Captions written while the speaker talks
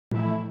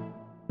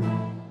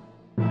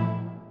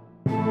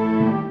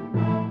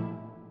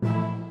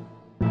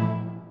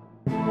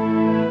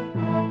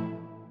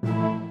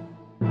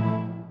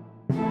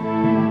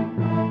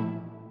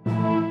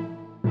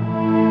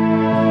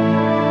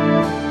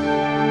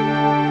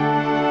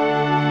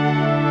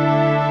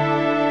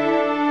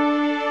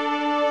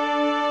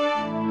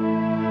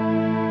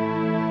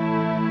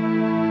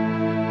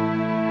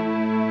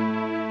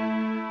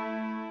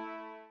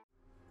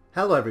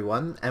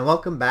everyone, and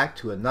welcome back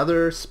to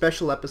another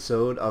special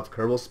episode of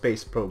Kerbal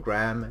Space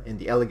Program in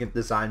the Elegant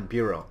Design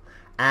Bureau.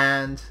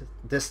 And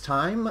this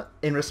time,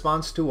 in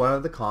response to one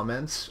of the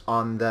comments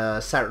on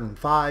the Saturn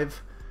V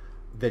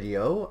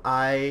video,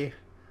 I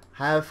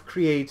have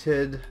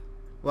created,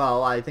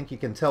 well, I think you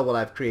can tell what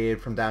I've created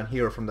from down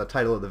here from the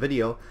title of the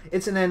video.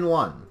 It's an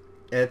N1.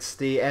 It's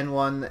the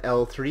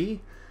N1L3,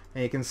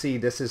 and you can see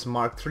this is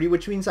Mark III,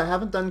 which means I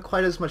haven't done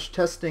quite as much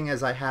testing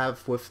as I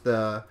have with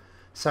the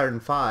Saturn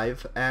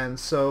V, and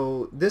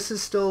so this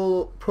is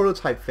still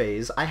prototype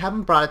phase. I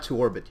haven't brought it to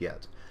orbit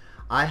yet.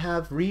 I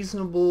have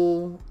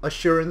reasonable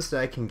assurance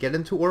that I can get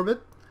into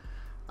orbit.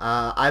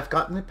 I've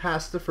gotten it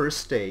past the first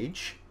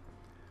stage,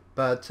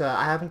 but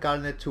I haven't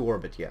gotten it to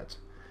orbit yet.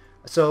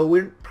 So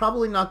we're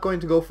probably not going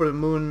to go for the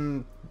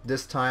moon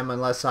this time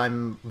unless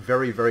I'm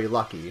very, very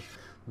lucky.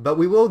 But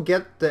we will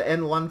get the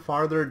N1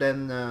 farther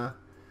than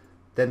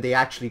they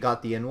actually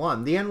got the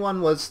N1. The N1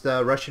 was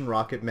the Russian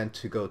rocket meant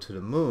to go to the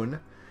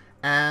moon.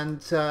 And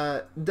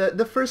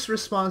the first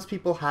response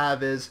people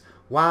have is,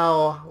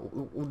 wow,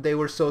 they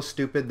were so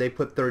stupid they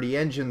put 30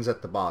 engines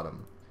at the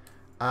bottom.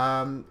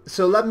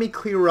 So let me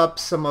clear up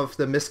some of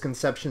the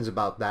misconceptions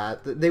about that.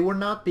 They were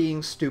not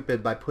being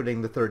stupid by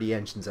putting the 30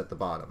 engines at the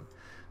bottom.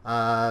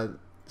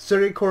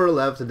 Sergei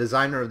Korolev, the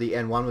designer of the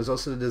N1, was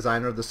also the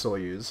designer of the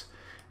Soyuz,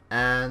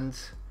 and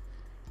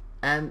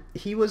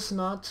he was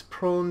not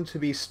prone to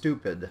be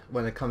stupid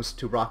when it comes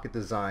to rocket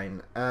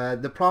design.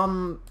 The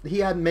problem, he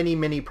had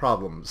many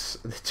problems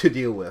to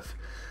deal with.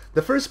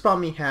 The first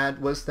problem he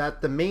had was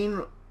that the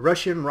main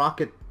Russian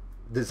rocket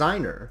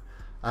designer,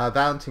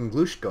 Valentin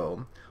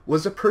Glushko,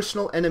 was a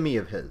personal enemy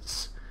of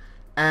his.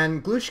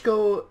 And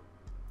Glushko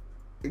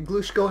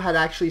had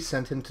actually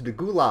sent him to the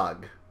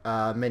Gulag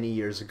many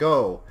years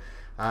ago.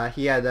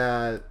 He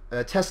had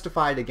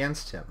testified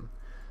against him.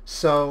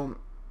 So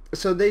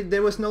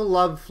there was no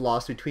love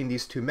lost between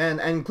these two men,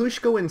 and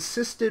Glushko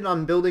insisted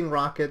on building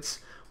rockets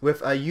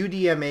with a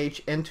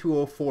UDMH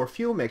N2O4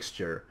 fuel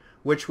mixture,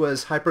 which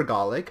was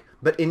hypergolic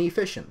but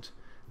inefficient.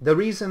 The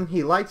reason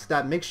he liked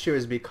that mixture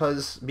is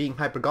because, being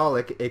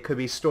hypergolic, it could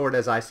be stored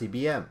as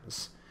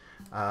ICBMs.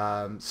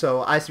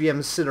 So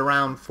ICBMs sit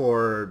around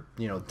for,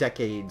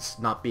 decades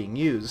not being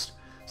used,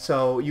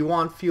 so you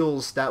want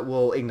fuels that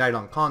will ignite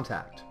on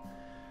contact.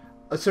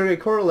 Sergei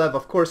Korolev,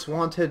 of course,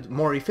 wanted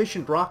more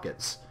efficient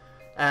rockets.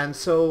 And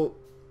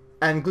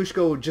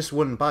Glushko just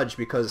wouldn't budge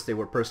because they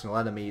were personal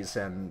enemies,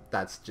 and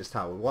that's just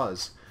how it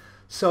was.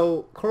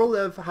 So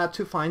Korolev had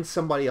to find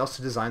somebody else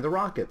to design the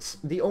rockets.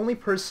 The only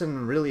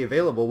person really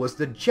available was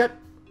the jet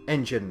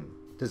engine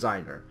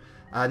designer,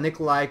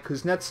 Nikolai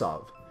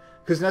Kuznetsov.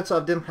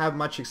 Kuznetsov didn't have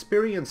much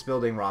experience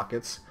building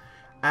rockets,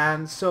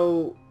 and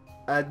so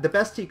the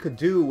best he could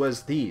do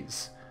was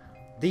these.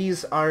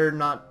 These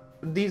are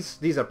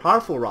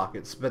powerful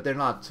rockets, but they're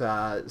not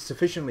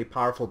sufficiently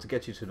powerful to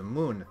get you to the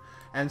moon.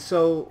 And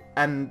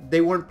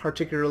they weren't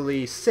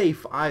particularly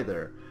safe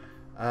either.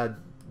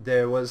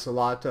 There was a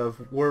lot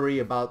of worry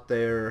about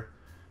their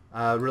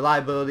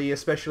reliability,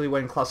 especially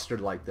when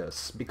clustered like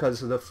this,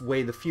 because of the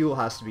way the fuel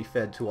has to be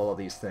fed to all of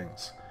these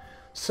things.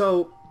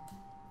 So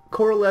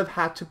Korolev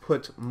had to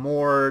put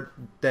more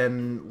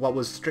than what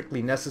was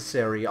strictly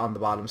necessary on the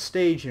bottom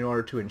stage in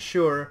order to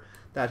ensure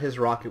that his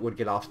rocket would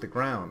get off the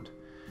ground.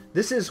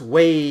 This is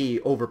way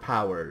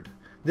overpowered.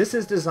 This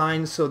is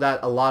designed so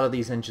that a lot of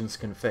these engines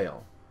can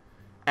fail.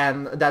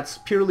 And that's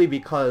purely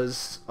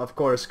because, of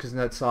course,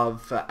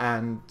 Kuznetsov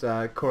and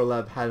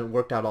Korolev hadn't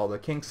worked out all the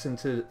kinks in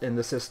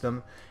the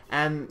system,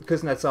 and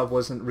Kuznetsov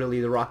wasn't really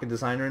the rocket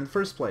designer in the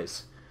first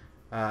place.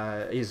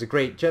 He's a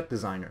great jet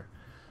designer.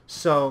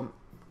 So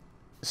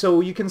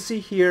you can see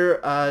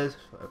here, if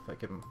I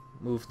can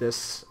move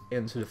this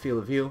into the field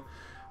of view.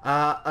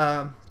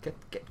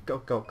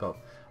 Go.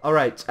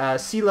 Alright,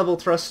 sea level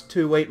thrust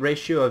to weight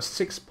ratio of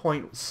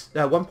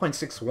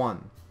 1.61.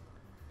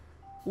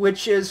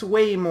 Which is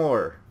way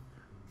more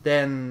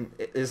than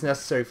is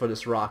necessary for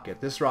this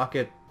rocket. This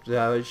rocket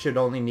should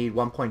only need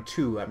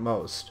 1.2 at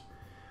most.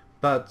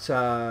 But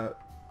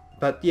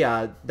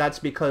yeah, that's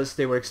because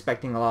they were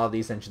expecting a lot of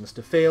these engines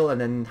to fail and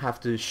then have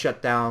to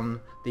shut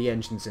down the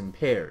engines in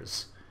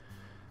pairs.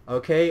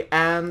 Okay,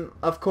 and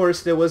of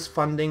course there was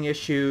funding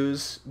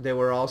issues, there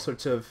were all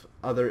sorts of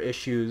other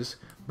issues,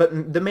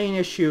 but the main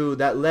issue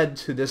that led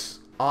to this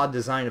odd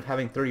design of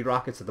having 30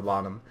 rockets at the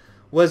bottom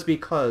was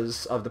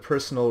because of the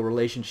personal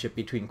relationship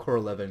between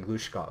Korolev and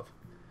Glushkov.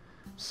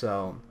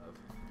 So,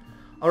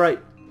 alright,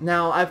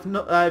 now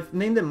I've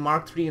named it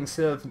Mark III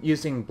instead of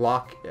using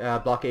Block A,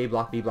 Block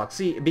B, Block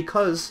C,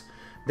 because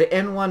the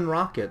N1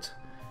 rocket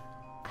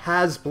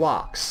has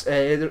blocks.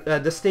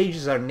 The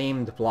stages are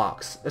named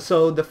blocks.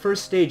 So the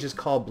first stage is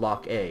called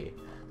Block A.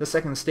 The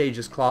second stage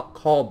is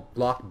called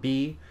Block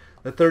B.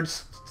 The third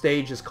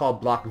stage is called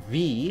Block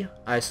V,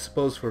 I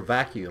suppose for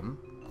vacuum.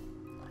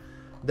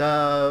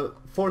 The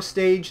fourth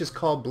stage is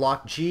called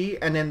Block G,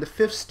 and then the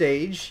fifth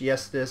stage,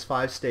 yes, there's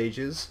 5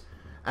 stages,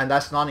 and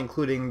that's not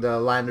including the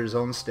lander's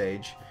own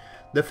stage.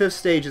 The fifth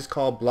stage is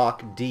called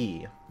Block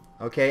D,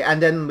 okay, and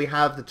then we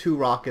have the 2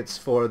 rockets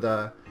for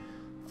the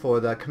for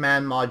the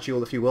command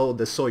module, if you will,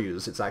 the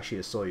Soyuz. It's actually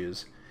a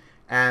Soyuz.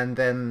 And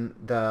then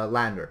the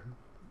lander.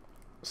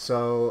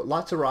 So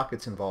lots of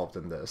rockets involved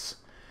in this.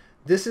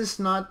 This is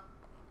not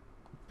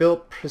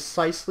built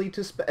precisely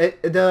to...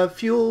 the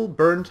fuel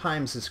burn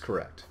times is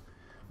correct.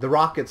 The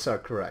rockets are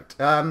correct.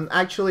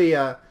 Actually,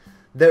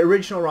 the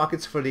original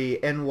rockets for the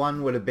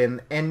N1 would have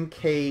been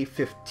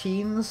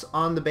NK-15s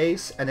on the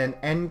base, and then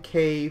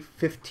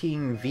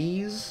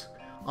NK-15Vs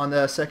on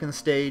the second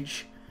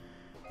stage.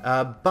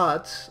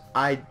 But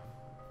I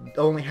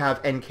only have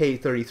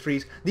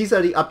NK-33s. These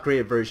are the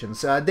upgraded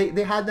versions.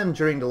 They had them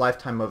during the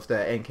lifetime of the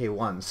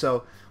NK-1.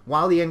 So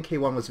while the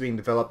NK-1 was being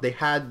developed, they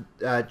had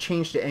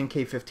changed the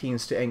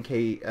NK-15s to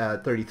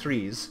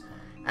NK-33s,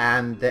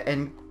 and the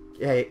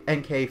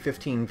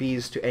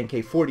NK-15Vs to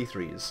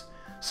NK-43s.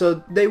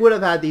 So they would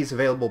have had these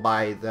available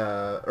by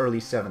the early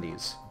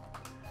 70s.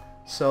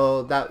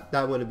 So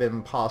that would have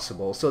been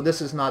possible. So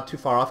this is not too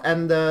far off.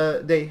 And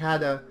they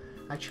had a...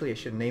 Actually, I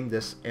should name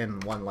this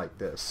N1 like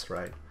this,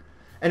 right?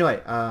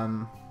 Anyway,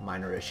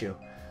 minor issue.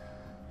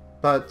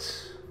 But...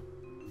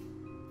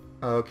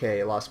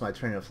 Okay, I lost my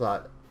train of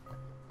thought.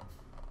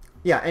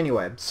 Yeah,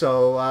 anyway,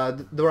 so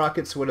the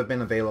rockets would have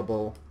been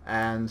available,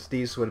 and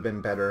these would have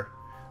been better.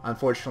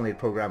 Unfortunately, the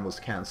program was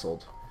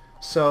cancelled.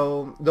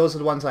 So those are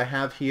the ones I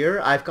have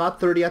here. I've got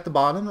 30 at the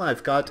bottom.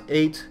 I've got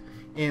 8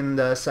 in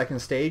the second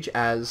stage,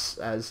 as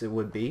it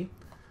would be.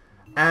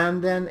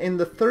 And then in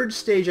the third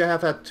stage, I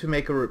have had to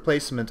make a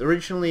replacement.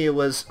 Originally, it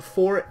was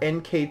 4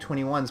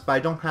 NK-21s, but I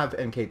don't have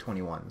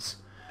NK-21s.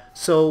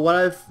 So what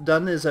I've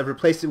done is I've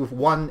replaced it with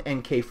 1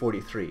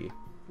 NK-43,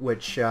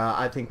 which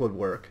I think would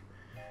work.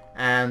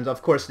 And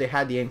of course, they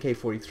had the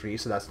NK-43,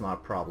 so that's not a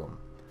problem.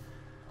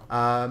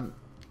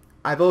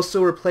 I've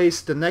also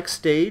replaced the next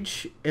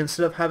stage.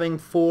 Instead of having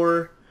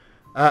 1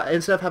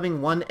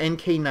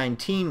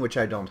 NK-19, which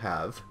I don't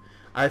have,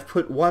 I've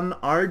put 1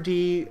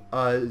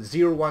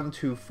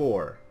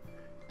 RD-0124,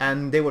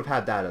 and they would have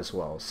had that as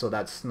well. So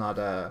that's not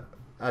a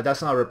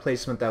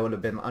replacement that would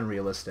have been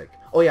unrealistic.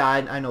 Oh yeah,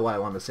 I know what I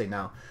want to say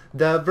now.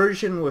 The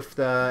version with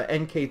the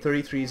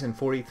NK-33s and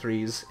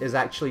 43s is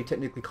actually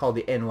technically called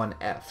the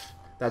N1F.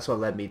 That's what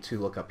led me to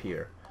look up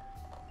here.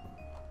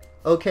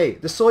 Okay,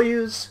 the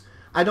Soyuz,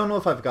 I don't know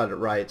if I've got it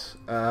right.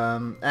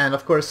 And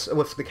of course,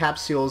 with the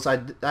capsules,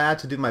 I had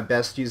to do my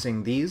best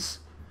using these.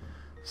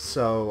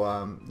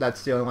 So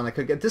that's the only one I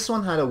could get. This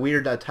one had a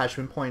weird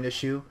attachment point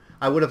issue.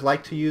 I would have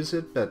liked to use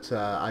it, but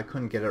I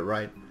couldn't get it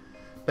right.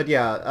 But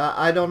yeah,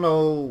 I don't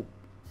know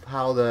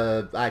how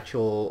the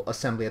actual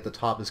assembly at the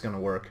top is going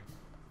to work.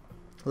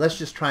 Let's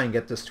just try and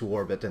get this to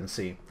orbit and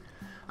see.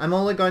 I'm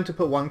only going to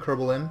put 1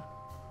 Kerbal in.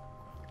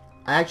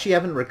 I actually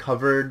haven't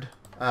recovered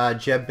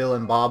Jeb, Bill,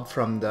 and Bob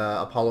from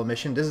the Apollo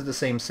mission. This is the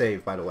same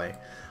save, by the way.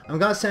 I'm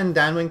going to send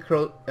Danwin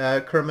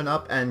Kerman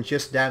up and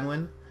just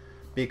Danwin,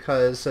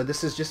 because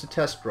this is just a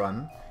test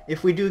run.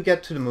 If we do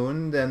get to the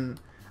moon, then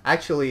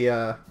actually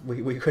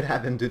we could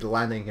have him do the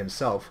landing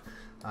himself.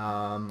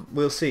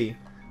 We'll see.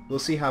 We'll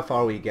see how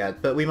far we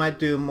get. But we might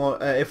do more...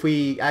 if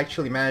we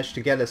actually manage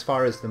to get as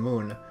far as the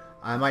moon,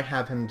 I might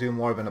have him do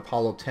more of an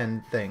Apollo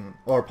 10 thing,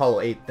 or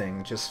Apollo 8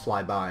 thing, just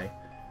fly by.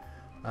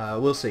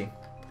 We'll see.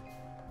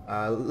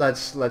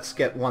 Let's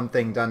get one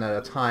thing done at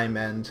a time,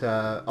 and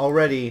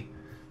already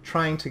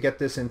trying to get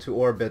this into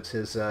orbit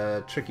is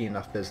tricky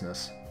enough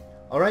business.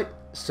 Alright,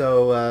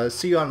 so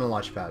see you on the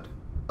launch pad.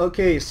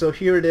 Okay, so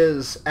here it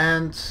is,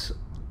 and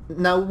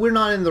now we're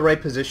not in the right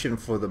position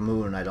for the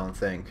moon, I don't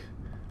think.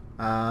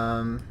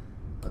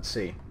 Let's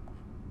see.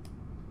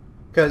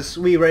 Because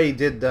we already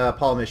did the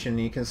Apollo mission,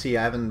 and you can see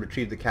I haven't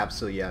retrieved the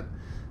capsule yet.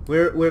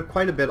 We're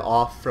quite a bit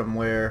off from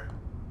where...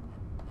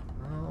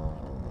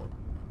 Oh,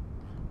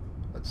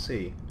 let's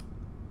see.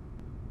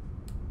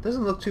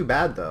 Doesn't look too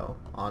bad though,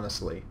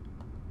 honestly.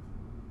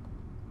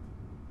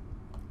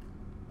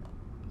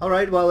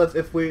 Alright, well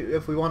if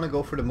we want to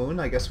go for the moon,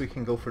 I guess we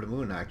can go for the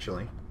moon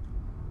actually.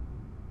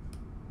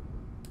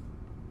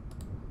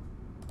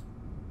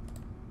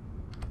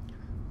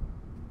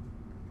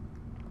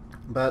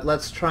 But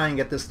let's try and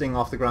get this thing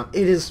off the ground.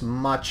 It is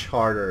much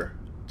harder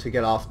to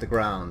get off the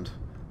ground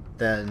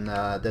than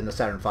the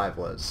Saturn V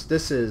was.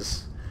 This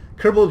is...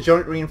 Kerbal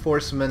Joint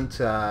Reinforcement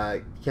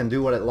can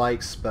do what it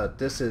likes, but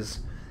this is...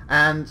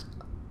 And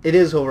it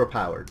is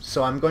overpowered.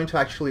 So I'm going to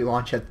actually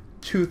launch at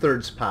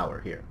 2/3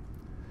 power here.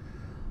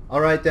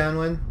 Alright,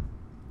 Danwin.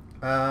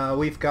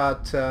 We've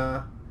got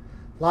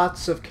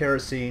lots of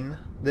kerosene.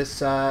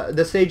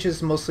 The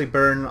stages mostly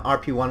burn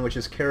RP1, which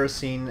is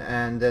kerosene,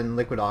 and then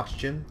liquid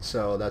oxygen.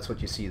 So that's what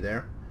you see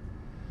there.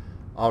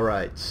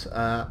 Alright.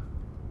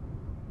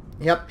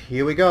 Yep,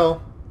 here we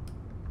go.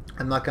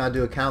 I'm not going to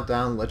do a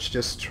countdown. Let's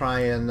just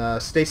try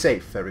and stay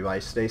safe, everybody.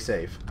 Stay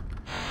safe.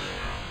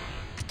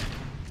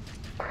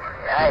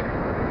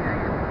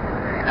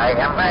 I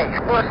am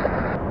explosive.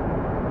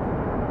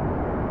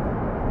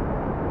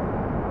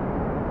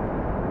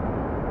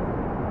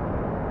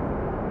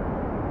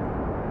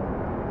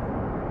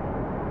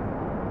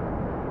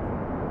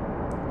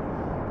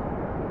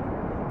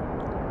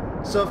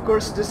 So of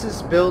course this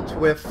is built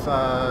with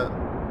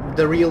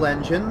the real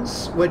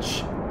engines,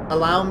 which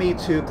allow me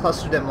to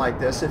cluster them like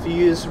this. If you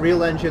use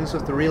real engines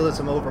with the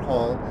Realism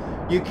Overhaul,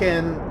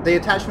 the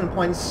attachment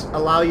points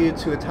allow you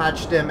to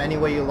attach them any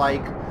way you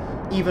like,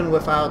 even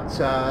without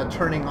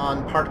turning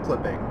on part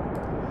clipping.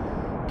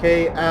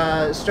 Okay,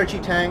 stretchy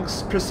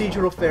tanks,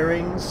 procedural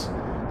fairings.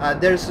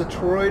 There's a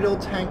toroidal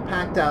tank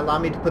pack that allow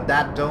me to put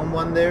that dome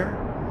one there.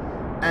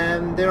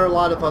 And there are a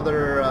lot of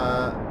other,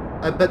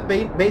 but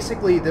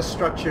basically this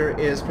structure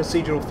is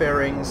procedural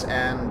fairings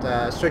and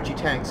stretchy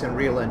tanks and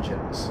real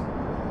engines.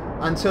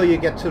 Until you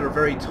get to the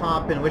very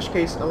top, in which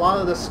case a lot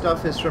of the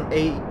stuff is from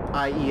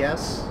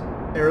AIES,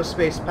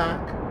 Aerospace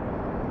Pack.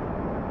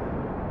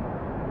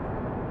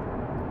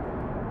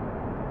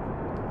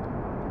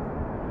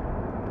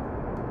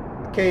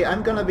 Okay,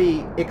 I'm gonna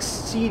be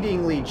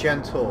exceedingly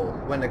gentle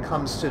when it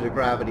comes to the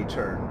gravity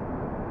turn.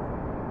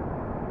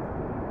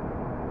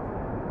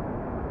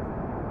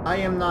 I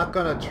am not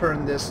gonna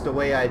turn this the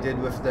way I did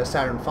with the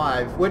Saturn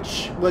V,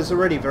 which was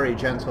already very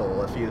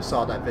gentle if you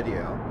saw that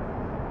video.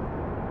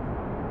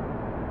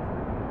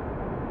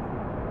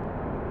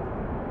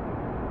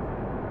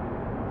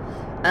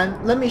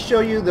 And let me show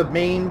you the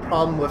main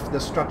problem with the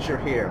structure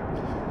here.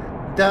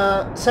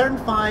 The Saturn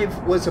V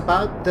was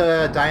about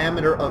the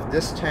diameter of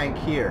this tank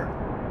here.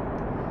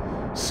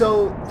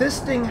 So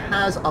this thing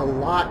has a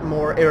lot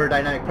more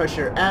aerodynamic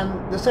pressure,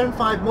 and the Saturn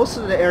V, most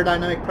of the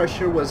aerodynamic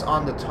pressure was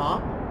on the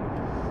top.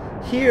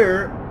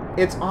 Here,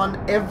 it's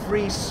on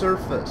every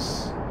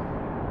surface.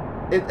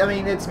 I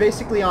mean, it's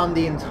basically on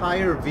the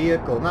entire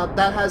vehicle. Now,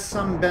 that has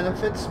some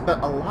benefits, but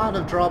a lot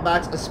of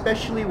drawbacks,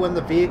 especially when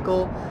the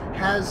vehicle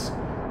has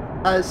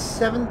a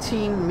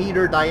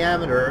 17-meter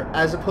diameter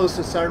as opposed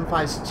to Saturn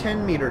V's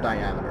 10-meter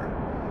diameter.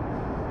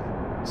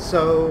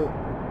 So,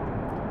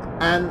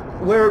 and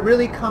where it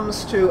really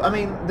comes to, I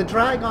mean, the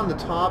drag on the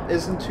top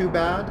isn't too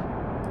bad.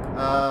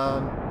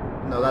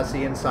 No, that's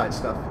the inside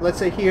stuff. Let's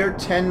say here,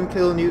 10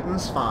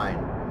 kilonewtons, fine.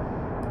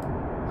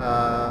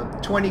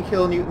 20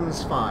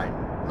 kilonewtons, fine.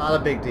 Not a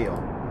big deal.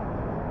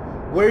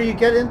 Where you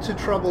get into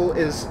trouble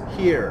is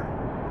here.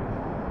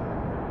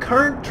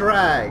 Current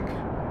drag,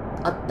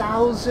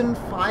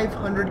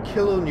 1,500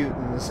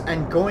 kilonewtons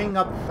and going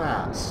up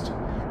fast.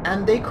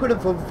 And they could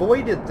have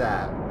avoided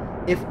that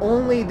if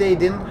only they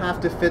didn't have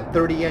to fit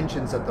 30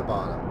 engines at the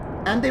bottom.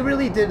 And they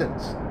really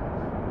didn't.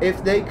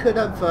 If they could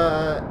have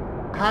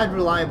had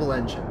reliable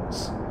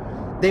engines,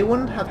 they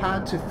wouldn't have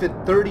had to fit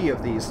 30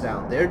 of these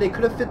down there. They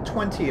could have fit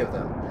 20 of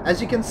them.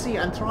 As you can see,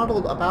 I'm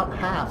throttled about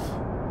half.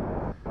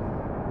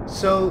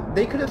 So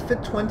they could have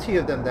fit 20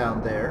 of them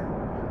down there,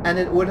 and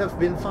it would have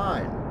been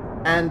fine.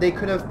 And they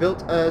could have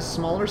built a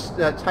smaller,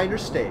 tighter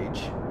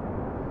stage,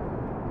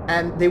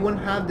 and they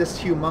wouldn't have this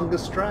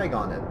humongous drag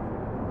on it.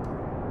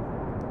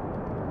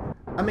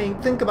 I mean,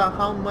 think about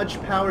how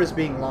much power is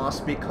being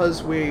lost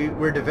because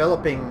we're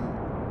developing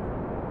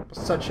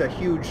such a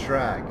huge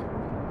drag.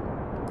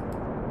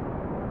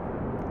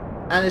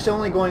 And it's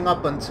only going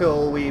up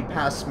until we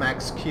pass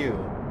max Q.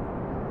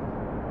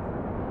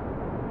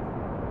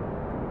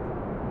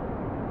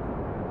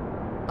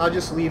 I'll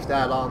just leave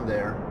that on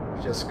there,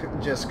 just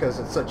because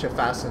it's such a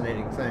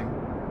fascinating thing.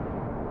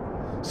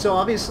 So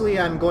obviously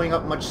I'm going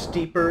up much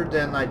steeper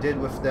than I did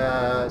with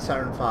the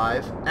Saturn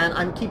V, and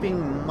I'm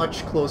keeping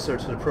much closer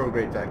to the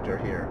prograde vector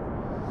here,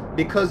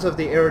 because of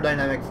the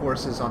aerodynamic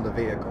forces on the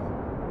vehicle.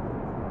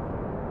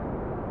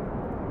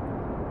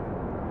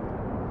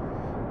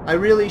 I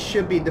really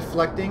should be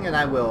deflecting, and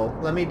I will.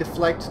 Let me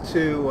deflect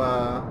to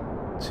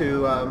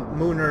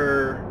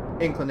Mooner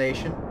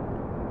inclination.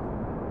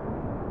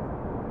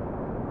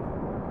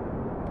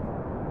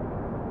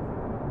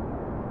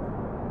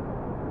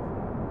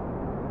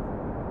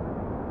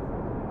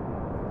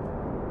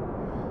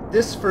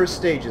 This first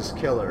stage is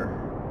killer.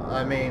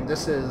 I mean,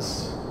 this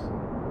is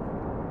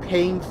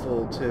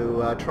painful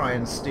to try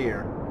and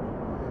steer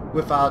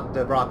without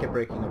the rocket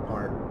breaking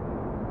apart.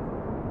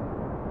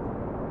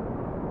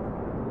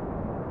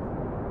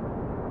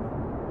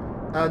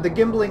 The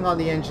gimbling on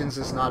the engines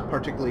is not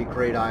particularly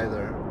great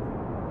either.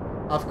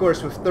 Of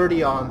course, with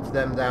 30 on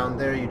them down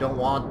there, you don't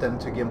want them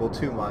to gimbal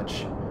too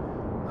much.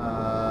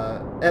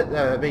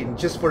 I mean,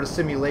 just for the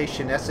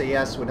simulation,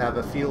 SAS would have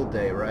a field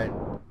day, right?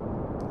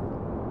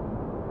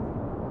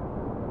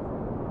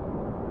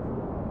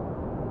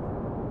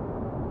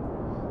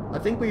 I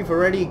think we've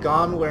already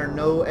gone where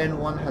no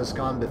N1 has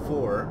gone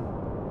before.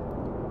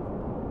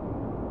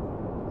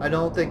 I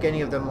don't think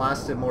any of them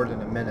lasted more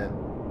than a minute.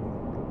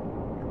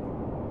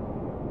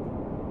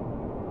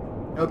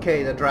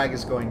 Okay, the drag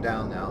is going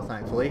down now,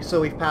 thankfully.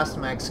 So we've passed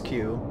max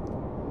Q.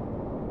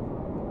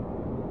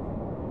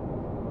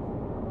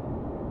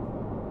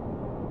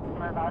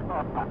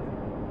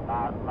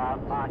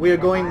 We are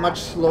going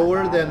much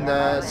slower than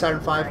the Saturn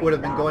V would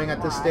have been going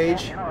at this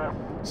stage.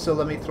 So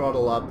let me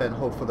throttle up and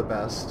hope for the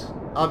best.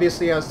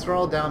 Obviously I was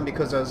throttled down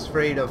because I was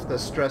afraid of the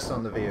stress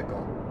on the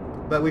vehicle.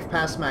 But we've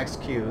passed max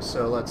Q,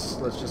 so let's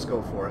just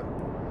go for it.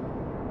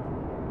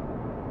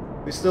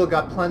 We still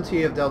got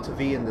plenty of delta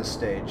V in this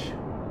stage.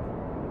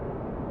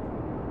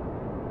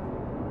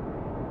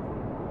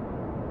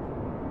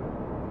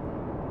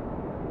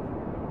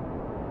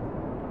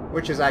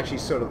 which is actually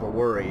sort of a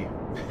worry,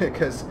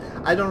 because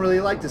I don't really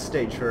like the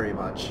stage very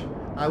much.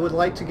 I would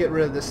like to get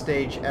rid of this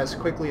stage as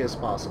quickly as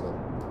possible.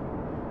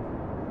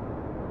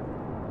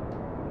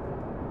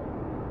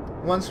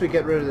 Once we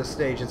get rid of the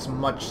stage, it's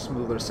much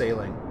smoother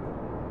sailing.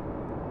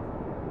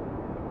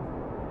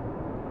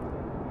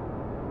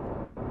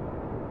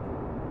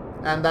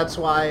 And that's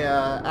why,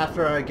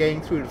 after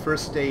getting through the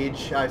first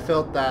stage, I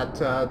felt that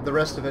the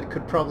rest of it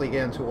could probably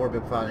get into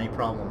orbit without any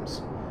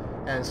problems.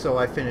 And so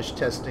I finished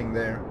testing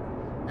there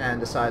and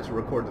decided to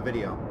record the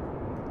video.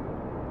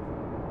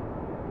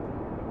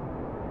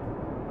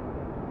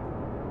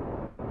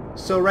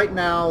 So right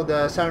now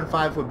the Saturn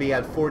V would be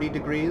at 40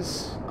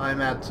 degrees.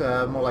 I'm at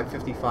more like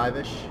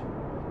 55-ish.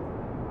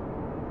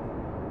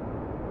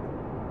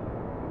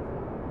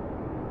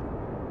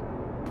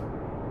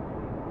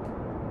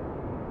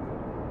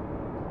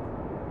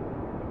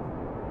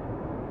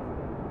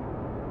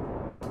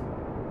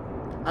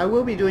 I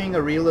will be doing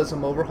a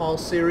Realism Overhaul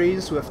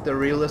series with the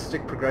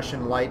Realistic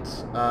Progression Light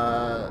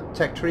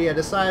tech tree. I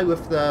decided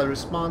with the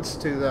response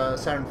to the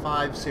Saturn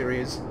V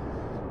series,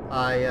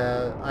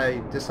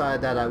 I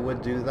decided that I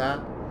would do that.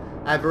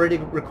 I've already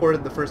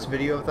recorded the first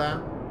video of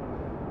that,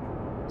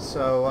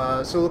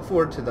 so look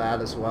forward to that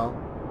as well.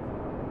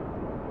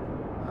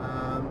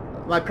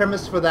 My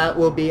premise for that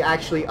will be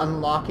actually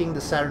unlocking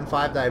the Saturn V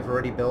that I've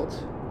already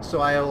built.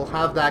 So I will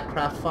have that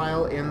craft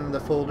file in the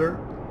folder,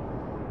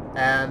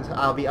 and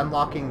I'll be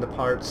unlocking the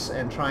parts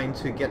and trying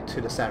to get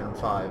to the Saturn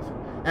V.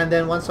 And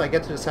then once I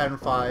get to the Saturn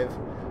V,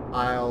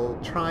 I'll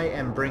try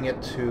and bring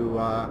it to,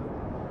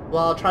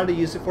 well, I'll try to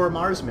use it for a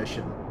Mars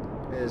mission,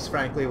 is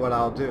frankly what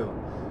I'll do.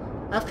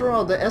 After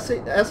all, the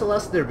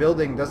SLS they're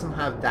building doesn't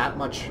have that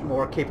much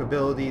more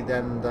capability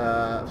than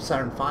the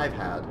Saturn V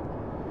had.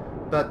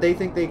 But they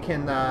think they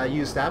can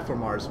use that for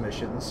Mars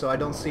missions, so I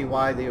don't see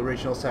why the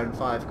original Saturn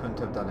V couldn't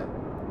have done it.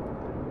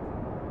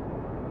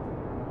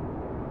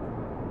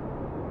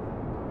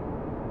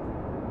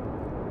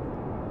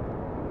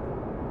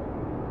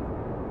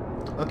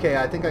 Okay,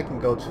 I think I can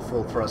go to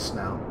full thrust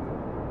now.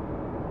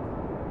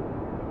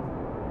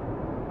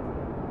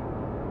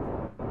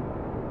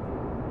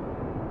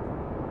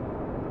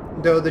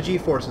 Though the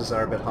G-forces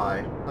are a bit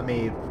high. Let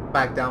me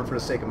back down for the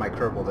sake of my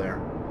Kerbal there.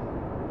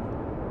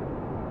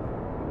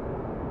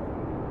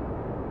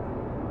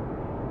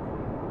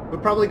 We're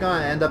probably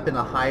gonna end up in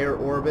a higher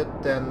orbit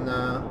than,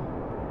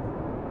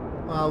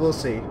 well, we'll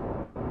see.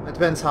 It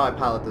depends how I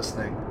pilot this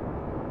thing.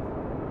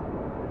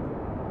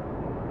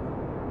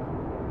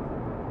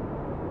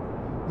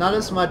 Not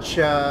as much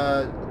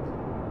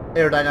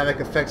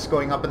aerodynamic effects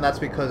going up, and that's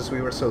because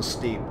we were so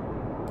steep.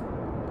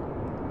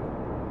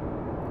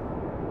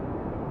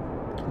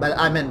 But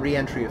I meant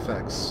re-entry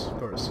effects, of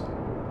course.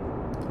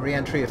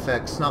 Re-entry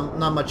effects, not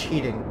much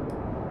heating.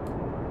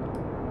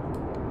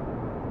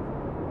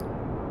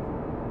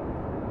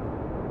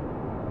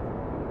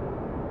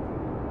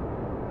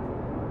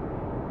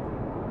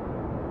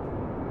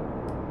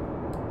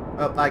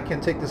 Oh, I can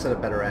take this at a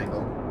better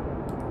angle.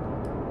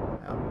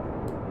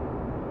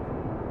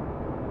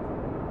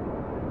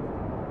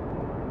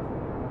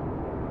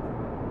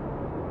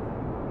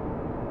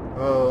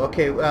 Oh,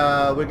 okay,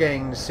 we're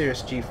getting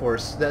serious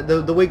G-force.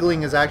 The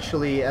wiggling is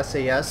actually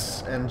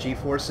SAS and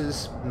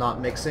G-forces, not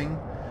mixing.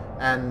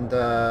 And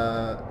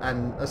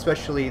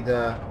especially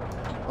the...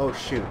 Oh,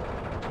 shoot.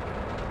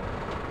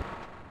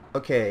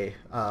 Okay,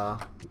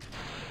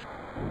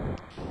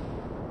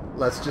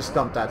 let's just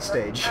dump that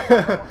stage.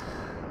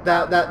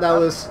 that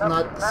was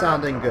not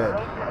sounding good.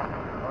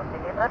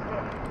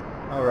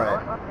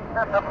 Alright.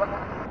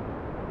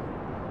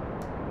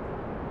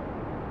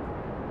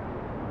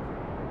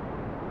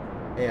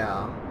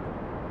 Yeah,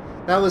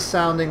 that was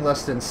sounding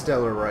less than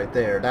stellar right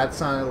there. That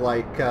sounded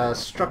like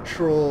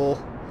structural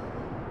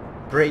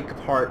break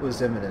apart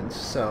was imminent,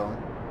 so...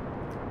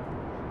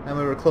 And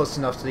we were close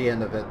enough to the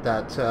end of it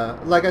that,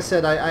 like I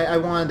said, I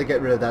wanted to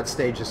get rid of that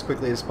stage as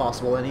quickly as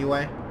possible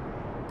anyway.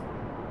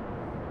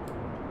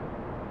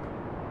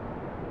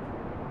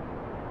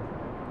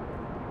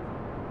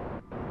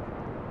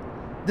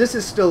 This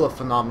is still a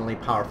phenomenally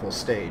powerful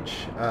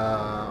stage.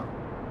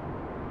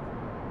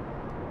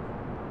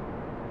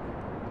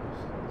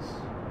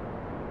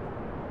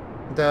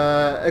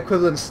 The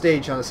equivalent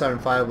stage on the Saturn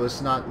V was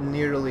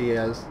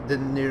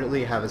didn't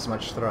nearly have as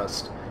much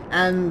thrust.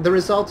 And the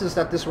result is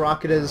that this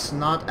rocket is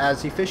not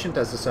as efficient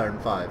as the Saturn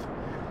V.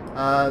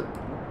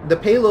 The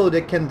payload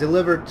it can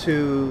deliver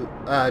to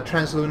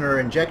translunar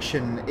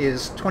injection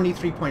is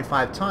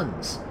 23.5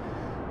 tons.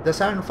 The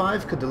Saturn V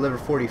could deliver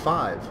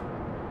 45.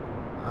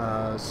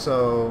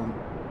 So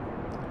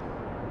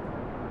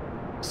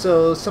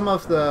some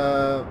of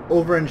the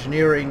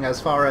over-engineering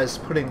as far as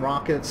putting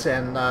rockets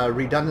and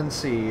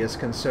redundancy is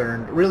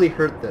concerned really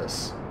hurt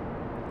this.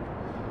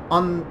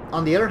 On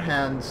the other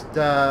hand,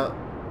 the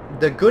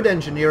good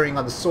engineering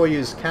on the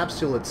Soyuz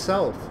capsule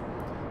itself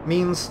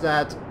means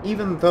that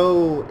even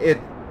though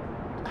it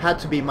had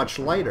to be much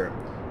lighter,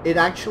 it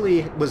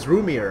actually was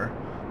roomier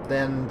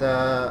than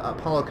the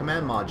Apollo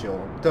command module,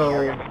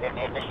 though...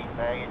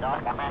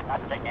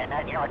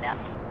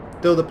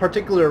 Though the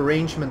particular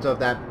arrangement of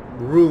that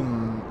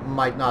room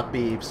might not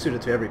be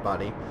suited to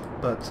everybody.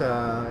 But,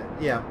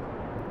 yeah.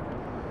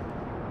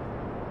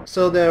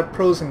 So there are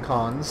pros and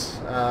cons.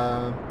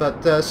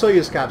 But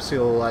Soyuz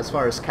capsule, as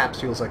far as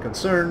capsules are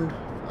concerned,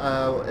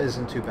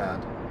 isn't too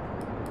bad.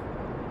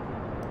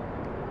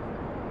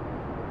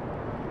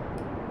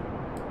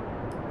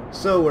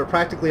 So we're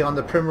practically on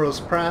the Primrose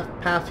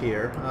path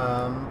here.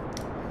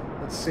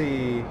 Let's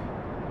see.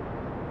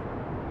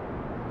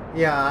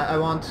 Yeah, I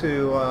want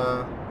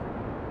to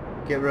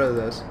get rid of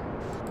this.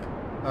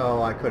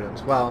 Oh, I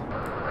couldn't. Well,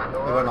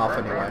 it went off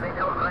anyway.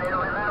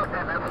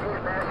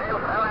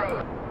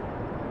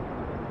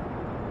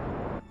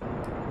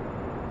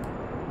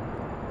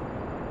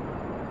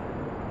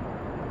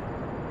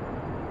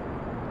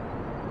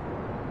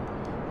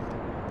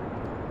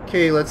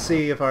 Okay, let's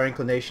see if our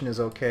inclination is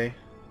okay.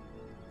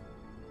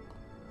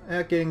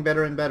 Getting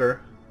better and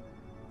better.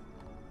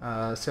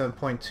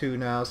 7.2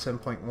 now,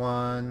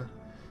 7.1.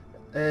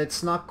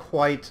 It's not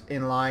quite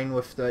in line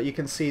with the... You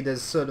can see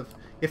there's sort of...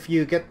 If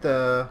you get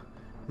the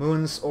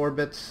moon's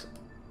orbit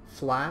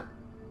flat,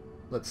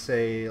 let's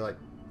say like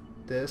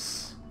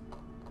this,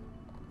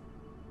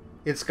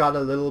 it's got a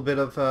little bit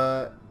of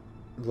a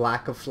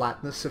lack of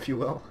flatness, if you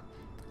will.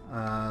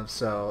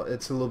 So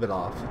it's a little bit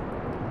off.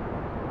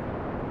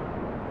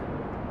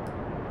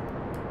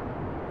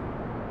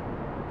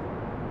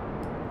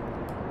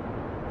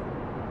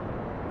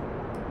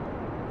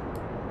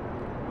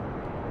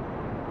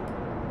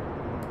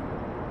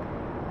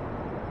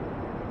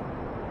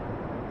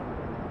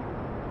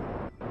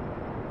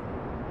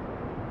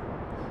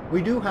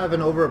 We do have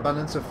an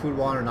overabundance of food,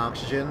 water, and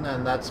oxygen,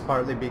 and that's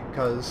partly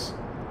because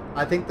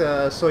I think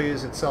the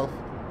Soyuz itself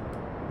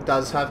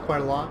does have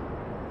quite a lot.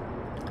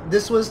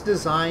 This was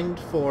designed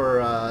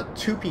for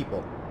 2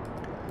 people,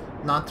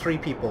 not 3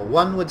 people.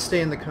 One would stay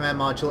in the command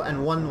module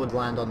and one would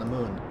land on the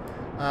moon.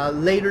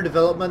 Later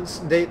developments,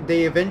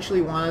 they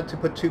eventually wanted to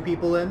put 2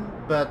 people in,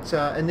 but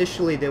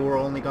initially they were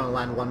only going to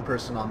land 1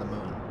 person on the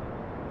moon.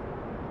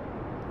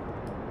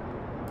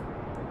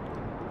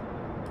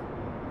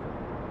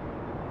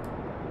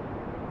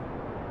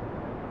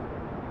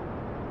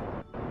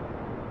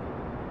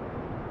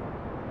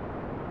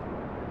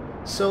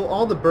 So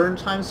all the burn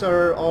times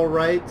are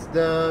alright.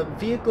 The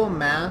vehicle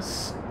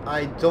mass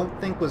I don't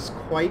think was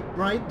quite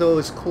right, though it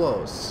was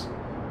close.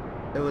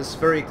 It was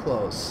very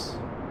close.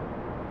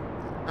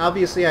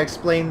 Obviously I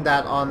explained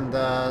that on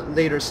the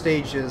later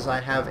stages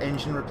I have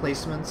engine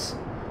replacements,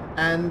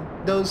 and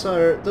those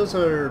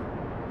are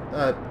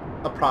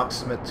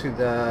approximate to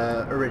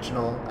the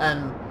original,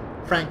 and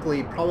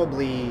frankly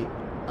probably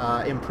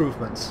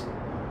improvements.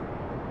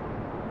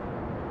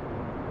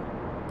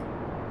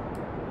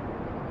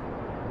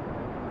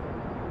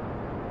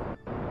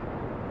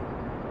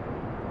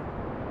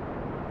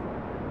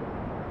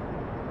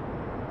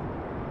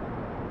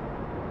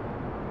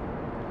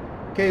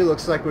 Okay,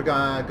 looks like we're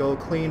gonna go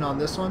clean on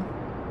this one.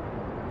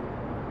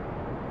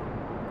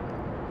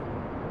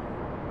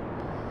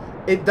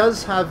 It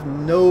does have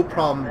no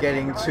problem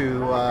getting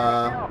to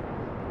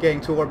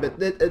orbit.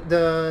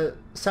 The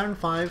Saturn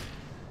V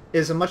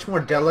is a much more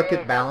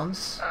delicate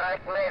balance,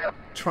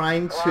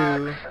 trying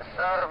to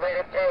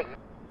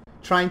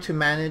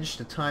manage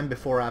the time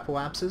before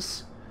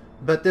apoapsis,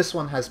 but this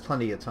one has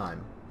plenty of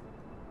time.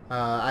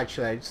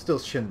 Actually, I still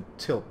shouldn't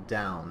tilt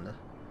down.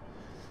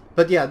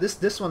 But yeah,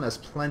 this one has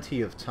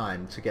plenty of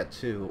time to get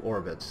to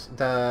orbit.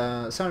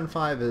 The Saturn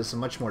V is a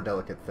much more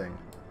delicate thing.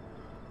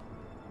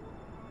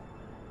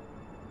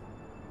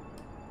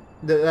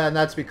 And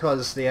that's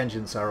because the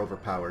engines are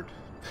overpowered.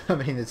 I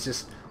mean, it's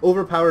just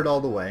overpowered all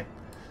the way.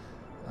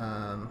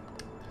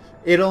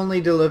 It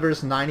only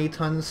delivers 90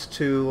 tons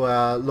to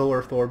low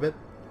Earth orbit,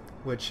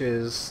 which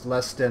is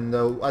less than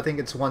the... I think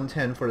it's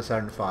 110 for the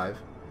Saturn V.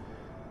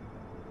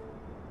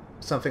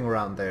 Something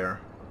around there.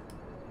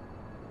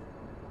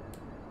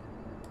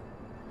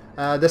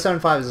 The Saturn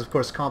V is of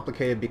course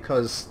complicated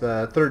because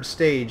the 3rd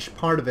stage,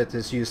 part of it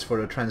is used for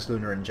the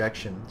translunar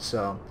injection,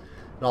 so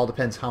it all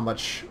depends how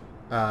much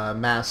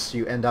mass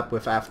you end up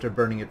with after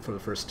burning it for the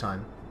first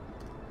time.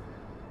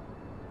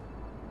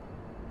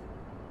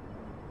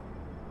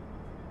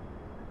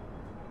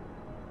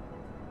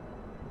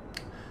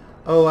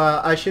 Oh,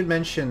 I should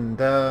mention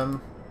the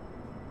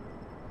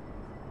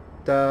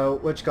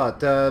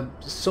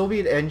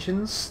Soviet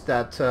engines,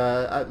 that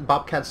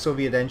Bobcat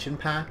Soviet engine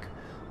pack.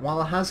 While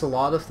it has a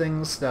lot of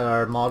things that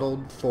are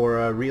modeled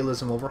for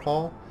Realism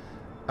Overhaul,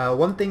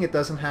 one thing it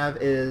doesn't have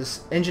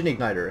is engine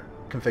igniter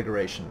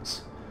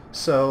configurations.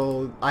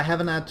 So I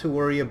haven't had to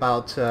worry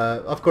about,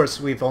 of course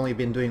we've only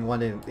been doing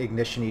one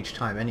ignition each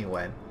time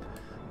anyway,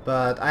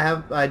 but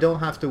I don't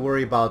have to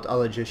worry about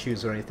ullage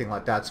issues or anything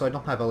like that, so I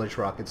don't have ullage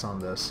rockets on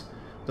this,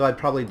 though I'd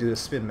probably do the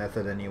spin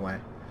method anyway.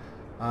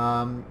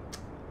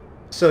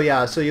 So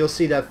yeah, so you'll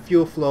see that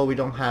fuel flow, we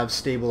don't have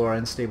stable or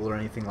unstable or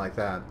anything like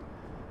that.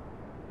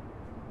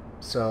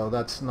 So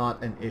that's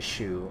not an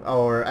issue.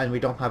 And we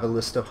don't have a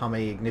list of how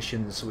many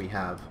ignitions we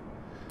have.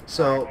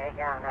 So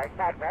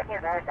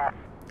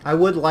I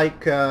would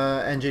like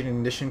engine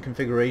ignition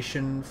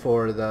configuration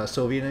for the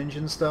Soviet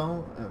engines,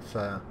 though. If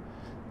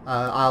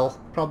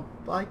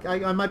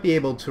I might be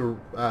able to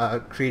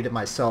create it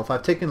myself.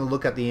 I've taken a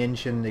look at the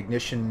engine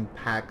ignition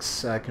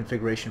packs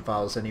configuration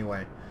files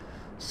anyway,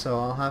 so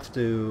I'll have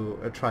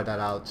to try that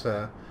out.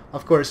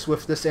 Of course,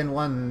 with this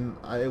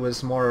N1, it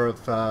was more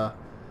of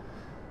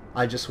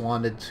I just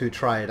wanted to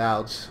try it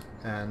out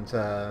and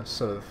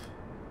sort of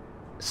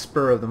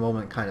spur of the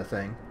moment kind of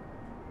thing.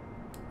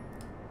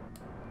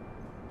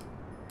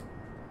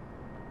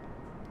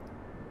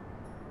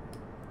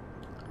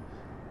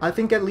 I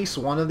think at least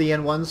one of the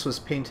N1s was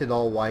painted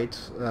all white,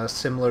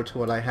 similar to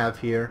what I have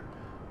here.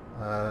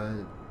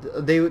 I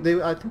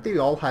think they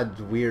all had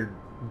weird,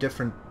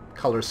 different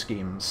color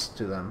schemes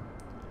to them.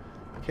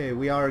 Okay,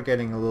 we are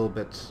getting a little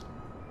bit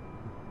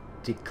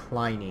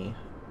decliney.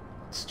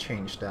 Let's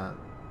change that.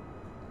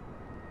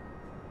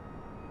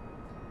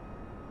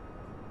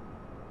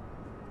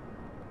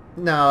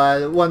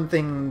 Now, one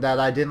thing that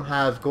I didn't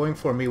have going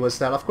for me was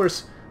that, of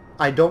course,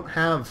 I don't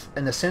have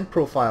an ascent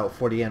profile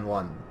for the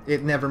N1.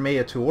 It never made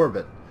it to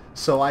orbit.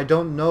 So I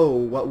don't know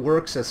what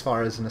works as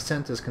far as an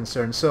ascent is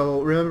concerned.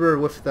 So remember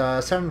with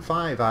the Saturn V,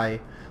 I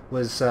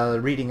was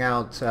reading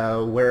out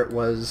where it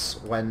was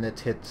when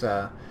it hit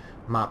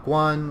Mach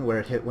 1, where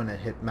it hit when it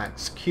hit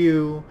Max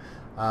Q,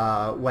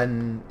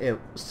 when it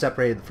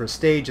separated the first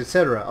stage,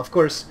 etc. Of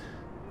course,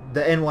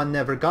 the N1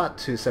 never got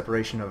to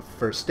separation of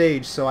first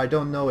stage, so I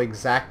don't know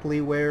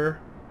exactly where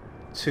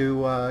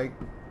to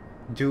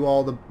do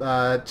all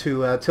the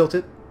to tilt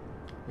it.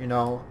 You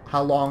know,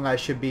 how long I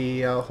should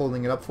be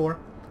holding it up for.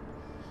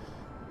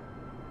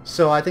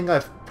 So I think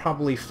I've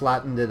probably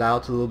flattened it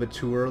out a little bit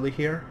too early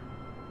here.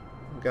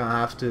 I'm gonna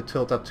have to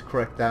tilt up to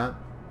correct that.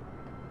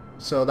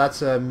 So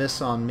that's a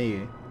miss on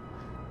me.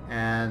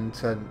 And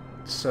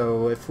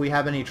so if we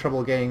have any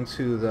trouble getting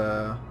to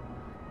the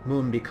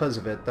moon because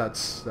of it,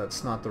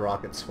 that's not the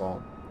rocket's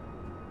fault.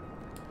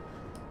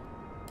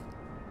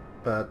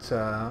 But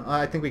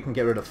I think we can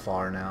get rid of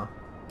far now.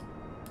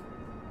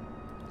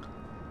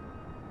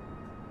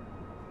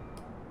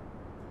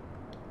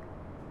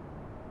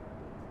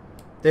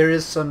 There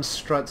is some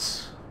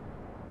struts.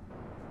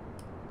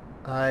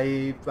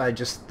 I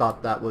just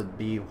thought that would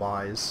be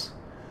wise.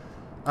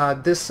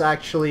 This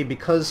actually,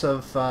 because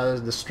of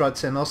the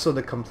struts and also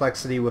the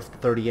complexity with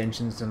 30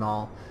 engines and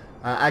all,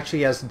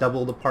 actually has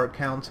double the part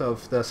count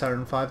of the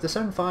Saturn V. The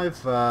Saturn V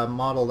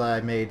model that I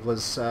made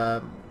was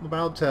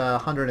about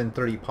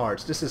 130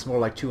 parts. This is more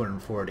like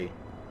 240.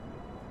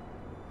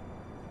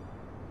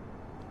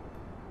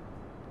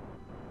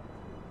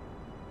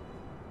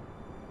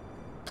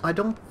 I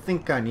don't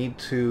think I need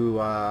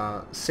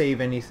to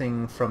save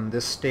anything from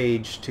this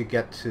stage to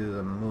get to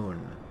the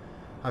moon.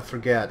 I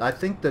forget. I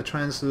think the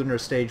translunar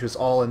stage was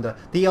all in the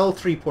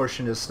L3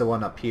 portion is the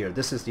one up here.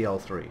 This is the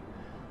L3.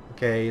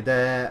 Okay,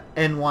 the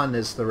N1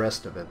 is the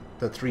rest of it.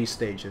 The 3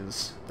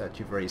 stages that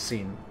you've already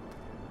seen.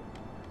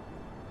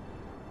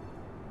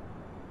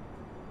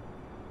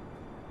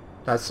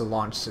 That's the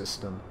launch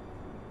system.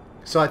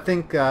 So I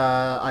think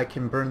I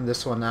can burn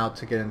this one out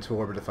to get into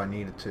orbit if I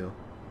needed to.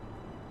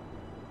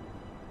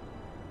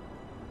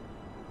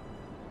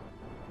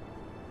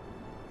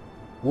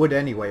 Would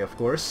anyway, of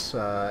course.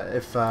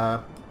 If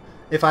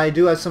I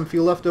do have some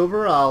fuel left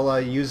over,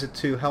 I'll use it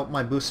to help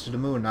my boost to the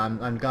moon.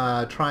 I'm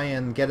gonna try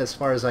and get as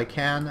far as I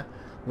can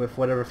with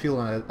whatever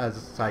fuel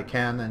as I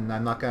can, and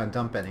I'm not gonna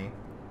dump any.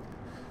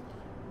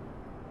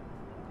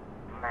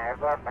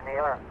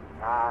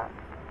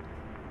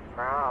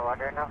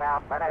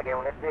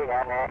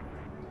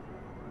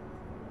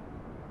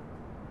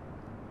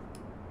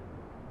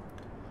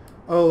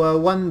 Oh,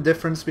 one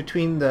difference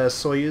between the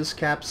Soyuz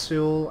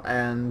capsule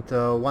and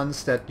the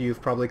ones that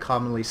you've probably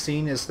commonly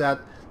seen is that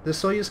the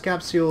Soyuz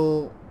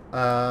capsule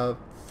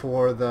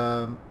for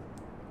the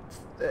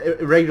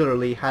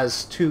regularly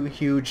has 2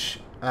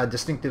 huge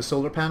distinctive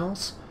solar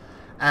panels,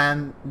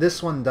 and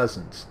this one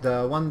doesn't.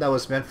 The one that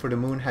was meant for the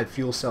moon had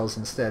fuel cells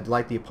instead,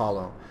 like the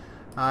Apollo.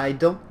 I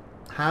don't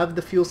have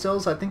the fuel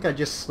cells. I think I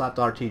just slapped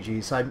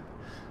RTGs.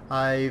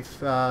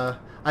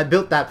 I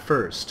built that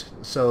first,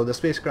 so the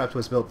spacecraft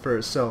was built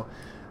first, so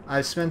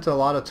I've spent a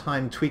lot of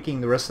time tweaking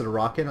the rest of the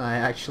rocket, and I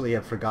actually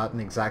have forgotten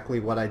exactly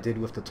what I did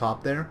with the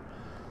top there.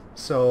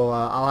 So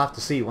I'll have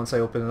to see. Once I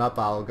open it up,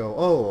 I'll go,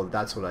 oh,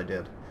 that's what I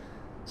did.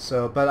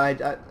 So, but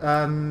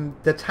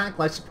the TAC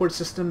life support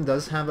system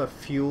does have a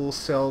fuel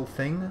cell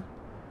thing.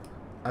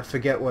 I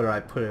forget whether I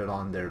put it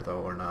on there, though,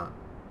 or not.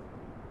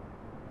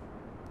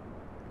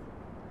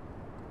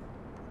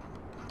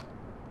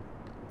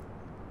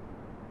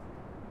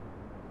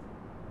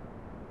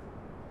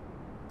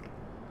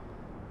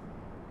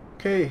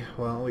 Okay,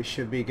 well, we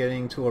should be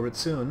getting to orbit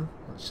soon.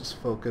 Let's just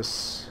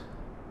focus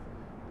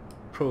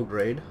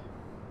prograde.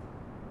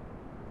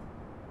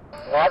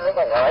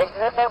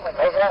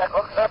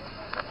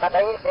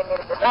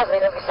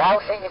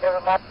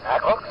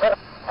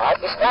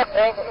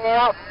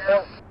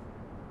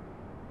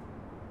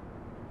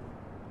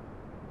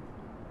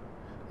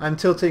 I'm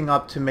tilting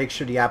up to make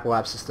sure the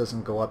apoapsis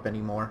doesn't go up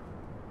anymore.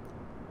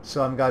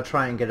 So I'm gonna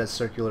try and get as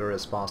circular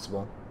as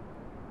possible.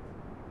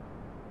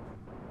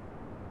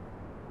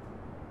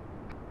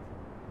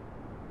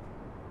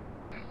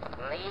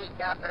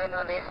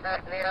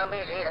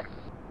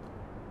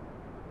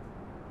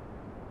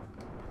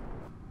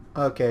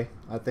 Okay,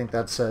 I think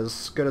that's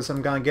as good as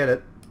I'm gonna get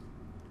it.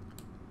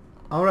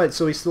 Alright,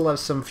 so we still have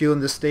some fuel in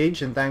this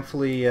stage, and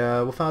thankfully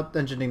without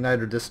engine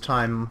igniter this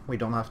time we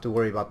don't have to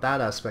worry about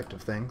that aspect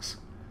of things.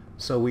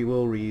 So we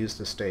will reuse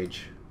the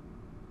stage.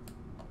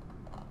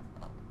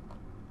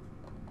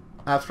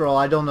 After all,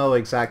 I don't know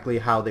exactly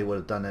how they would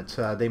have done it.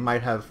 They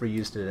might have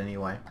reused it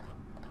anyway.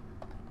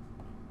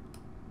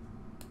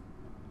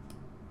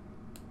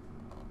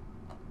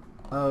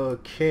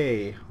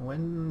 Okay,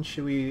 when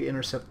should we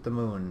intercept the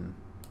moon?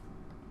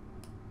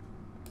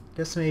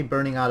 Guess maybe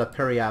burning out a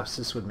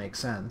periapsis would make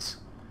sense.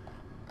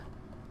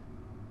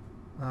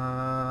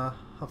 How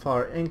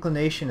far?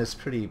 Inclination is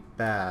pretty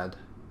bad.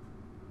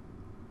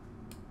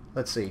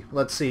 Let's see.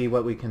 Let's see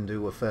what we can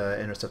do with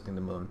intercepting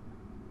the moon.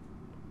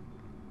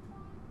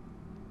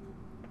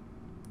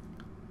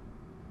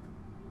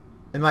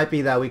 It might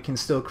be that we can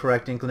still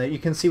correct inclination. You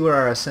can see where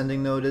our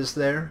ascending node is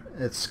there.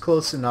 It's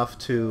close enough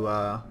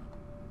to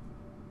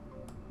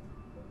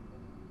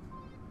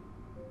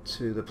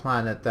the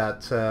planet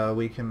that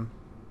we can,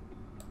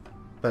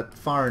 but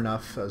far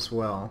enough as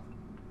well.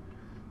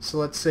 So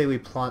let's say we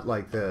plot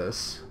like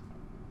this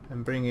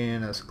and bring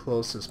in as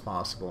close as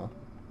possible.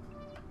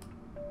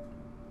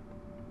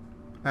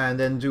 And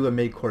then do a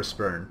mid-course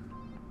burn.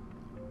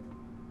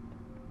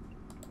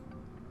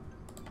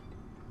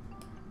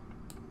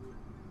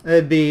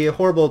 It'd be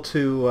horrible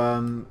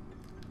to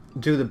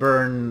do the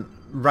burn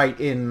right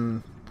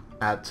in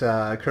at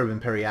Kerbal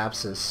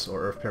periapsis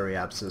or Earth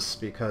periapsis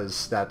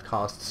because that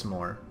costs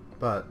more.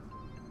 But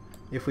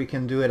if we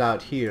can do it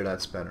out here,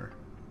 that's better.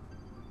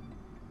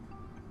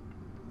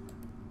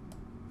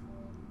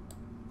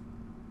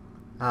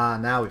 Ah,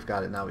 now we've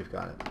got it, now we've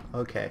got it.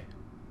 Okay.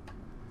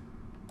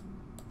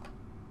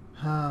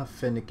 Ah,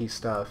 finicky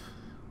stuff.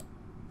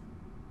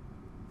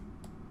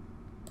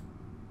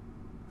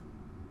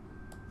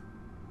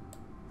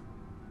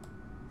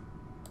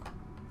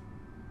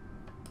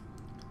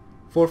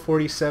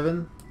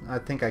 $447? I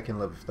think I can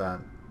live with that.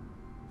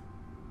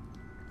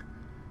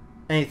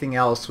 Anything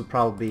else would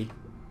probably be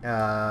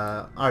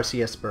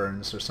RCS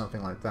burns or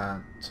something like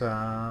that.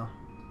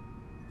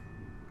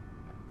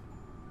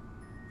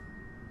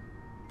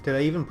 Did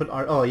I even put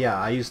oh yeah,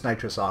 I used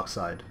nitrous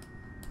oxide.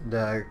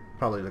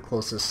 Probably the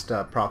closest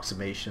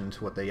approximation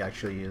to what they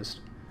actually used.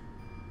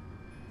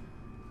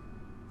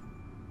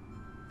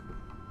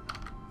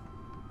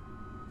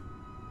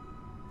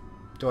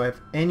 Do I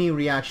have any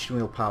reaction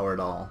wheel power at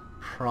all?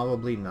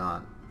 Probably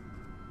not.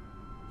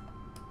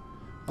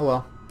 Oh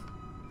well.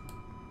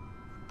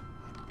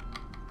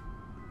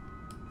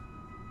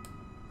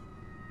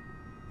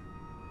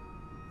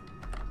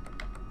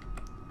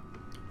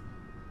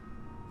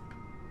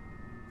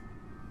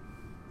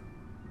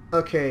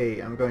 Okay,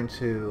 I'm going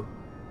to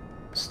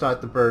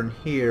start the burn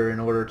here in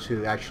order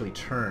to actually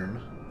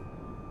turn.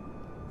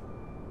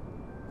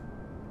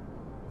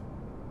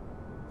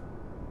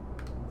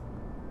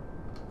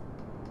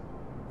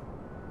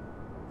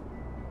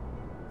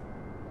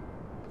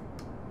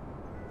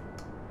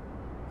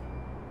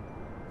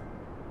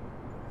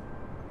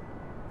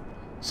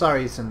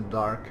 Sorry it's in the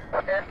dark.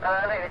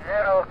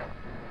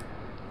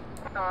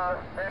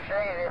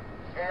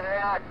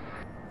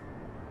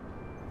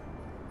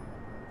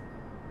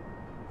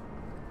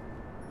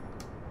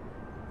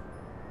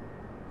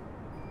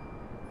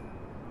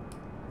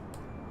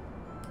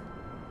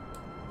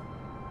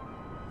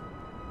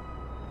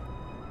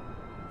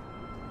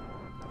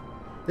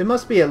 There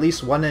must be at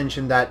least one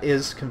engine that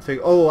is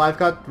configured. Oh, I've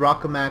got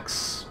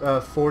Rockomax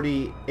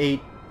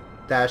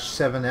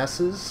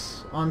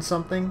 48-7S's on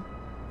something.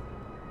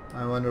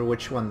 I wonder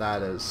which one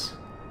that is.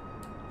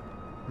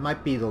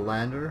 Might be the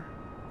lander.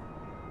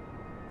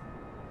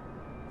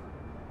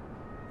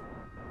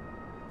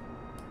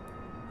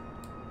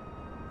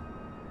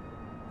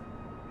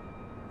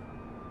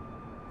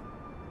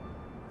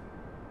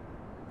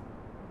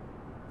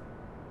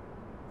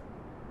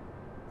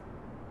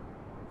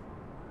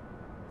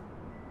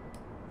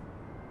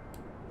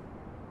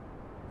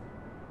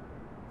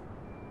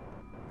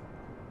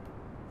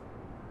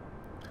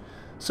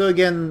 So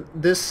again,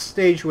 this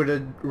stage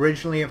would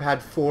originally have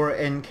had 4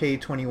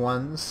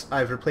 NK21s.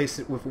 I've replaced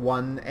it with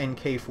 1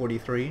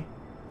 NK43.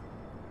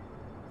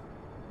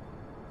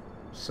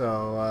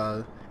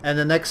 So, and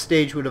the next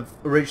stage would have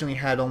originally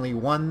had only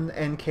 1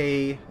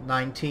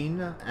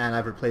 NK19, and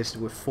I've replaced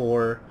it with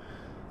 4.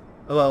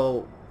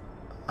 Well,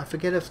 I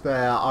forget if the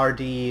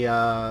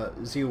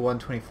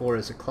RD0124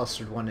 is a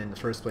clustered one in the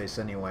first place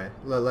anyway.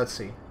 Let's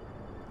see.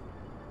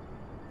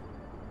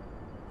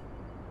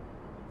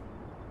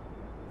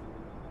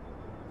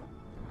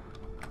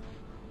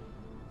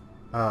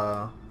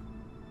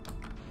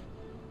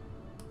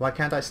 Why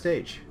can't I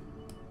stage?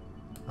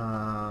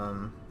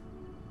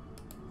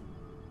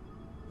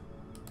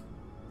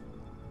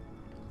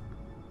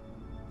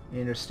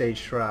 Interstage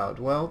shroud.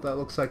 Well, that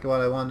looks like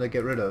what I wanted to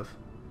get rid of.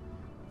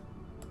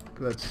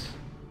 let's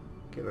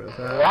get rid of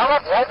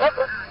that.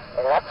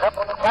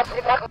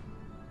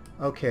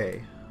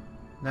 Okay,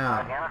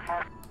 now.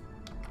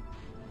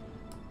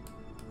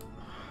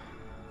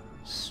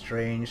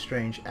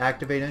 Strange.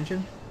 Activate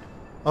engine?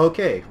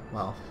 Okay,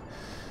 well.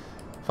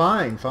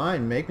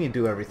 Fine, make me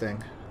do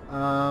everything.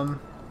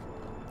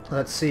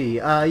 Let's see.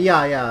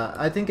 Yeah,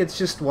 I think it's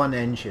just one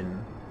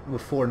engine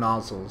with 4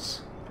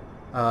 nozzles.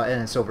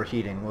 And it's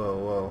overheating.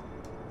 Whoa.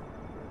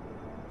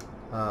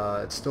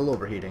 It's still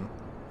overheating.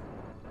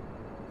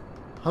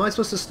 How am I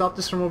supposed to stop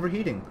this from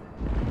overheating?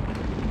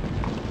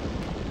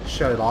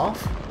 Shut it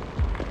off?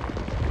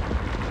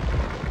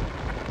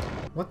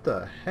 What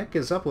the heck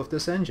is up with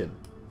this engine?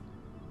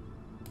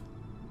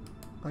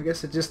 I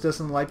guess it just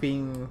doesn't like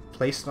being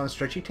placed on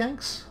stretchy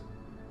tanks?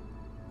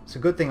 It's a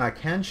good thing I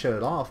can shut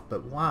it off,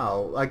 but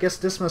wow. I guess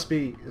this must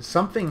be...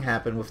 something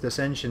happened with this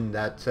engine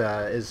that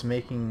is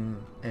making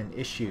an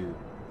issue.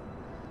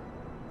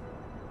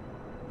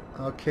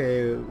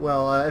 Okay,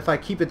 well, if I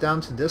keep it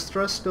down to this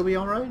thrust, it'll be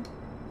alright?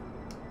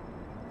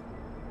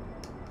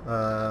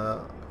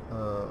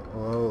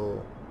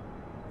 Oh.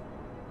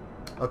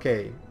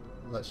 Okay,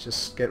 let's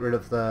just get rid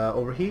of the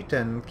overheat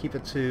and keep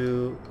it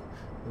to...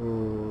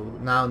 Ooh,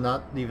 now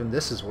not even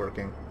this is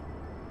working.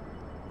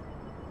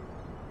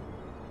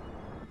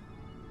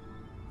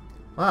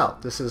 Wow,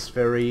 this is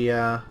very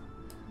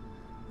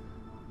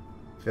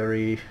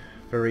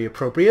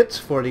appropriate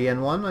for the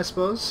N1, I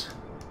suppose.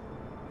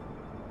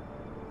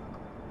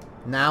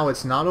 Now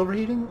it's not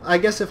overheating? I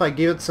guess if I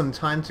give it some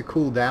time to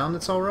cool down,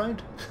 it's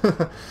alright.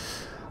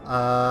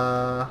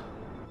 I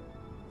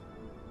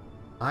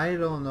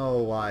don't know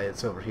why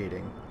it's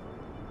overheating.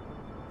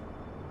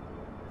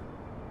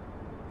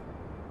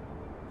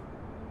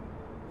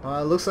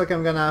 It looks like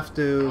I'm gonna have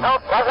to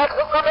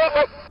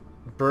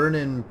burn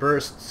in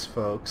bursts,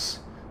 folks.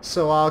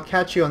 So I'll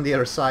catch you on the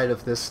other side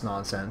of this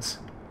nonsense.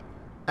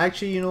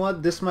 Actually, you know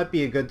what? This might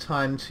be a good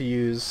time to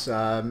use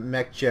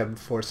MechJeb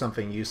for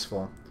something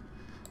useful.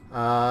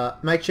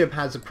 MechJeb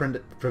has a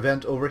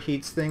prevent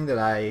overheats thing that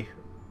I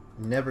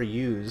never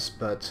use,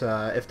 but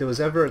if there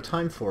was ever a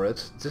time for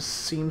it, this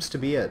seems to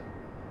be it.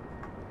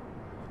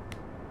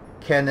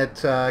 Can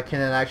it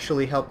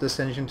actually help this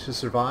engine to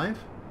survive?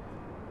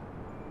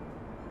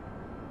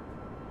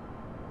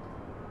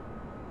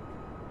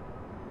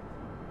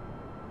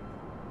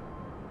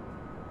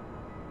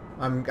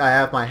 I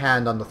have my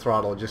hand on the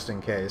throttle just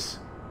in case.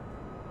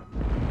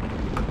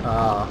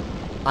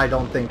 I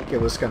don't think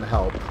it was gonna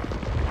help.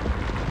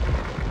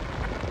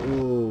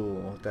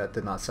 Ooh, that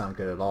did not sound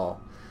good at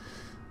all.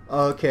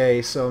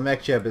 Okay, so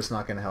MechJeb is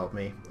not gonna help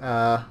me.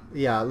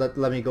 Yeah,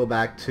 let me go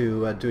back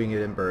to doing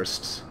it in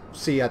bursts.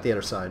 See you at the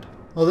other side.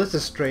 Well, this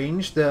is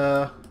strange.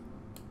 The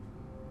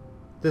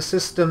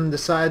system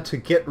decided to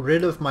get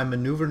rid of my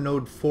maneuver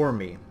node for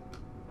me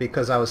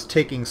because I was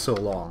taking so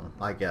long,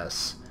 I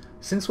guess.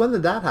 Since when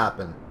did that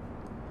happen?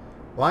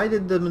 Why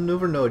did the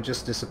maneuver node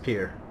just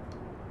disappear?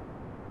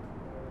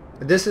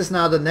 This is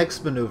now the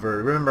next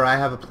maneuver. Remember, I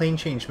have a plane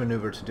change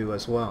maneuver to do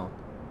as well.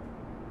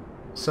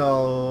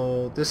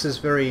 So this is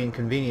very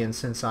inconvenient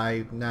since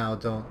I now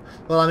don't...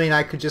 Well, I mean,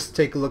 I could just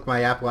take a look at my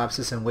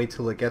apoapsis and wait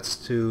till it gets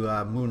to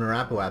lunar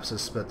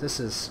apoapsis, but this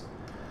is...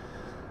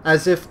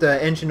 as if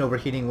the engine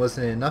overheating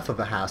wasn't enough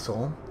of a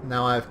hassle.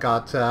 Now I've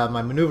got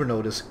my maneuver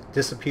node has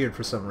disappeared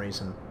for some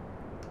reason.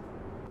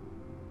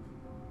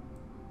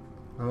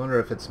 I wonder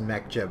if it's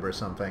MechJeb or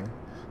something.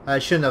 I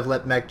shouldn't have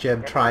let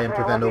MechJeb try and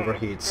prevent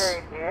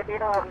overheats.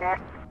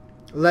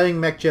 Letting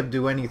MechJeb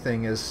do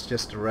anything is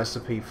just a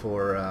recipe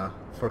for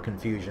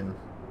confusion.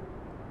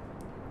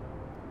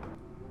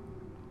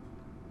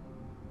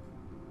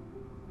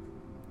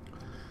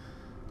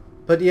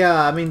 But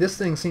yeah, I mean, this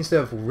thing seems to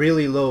have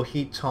really low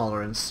heat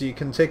tolerance. So you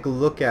can take a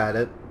look at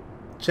it.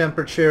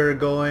 Temperature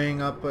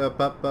going up.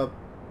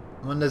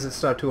 When does it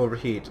start to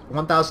overheat?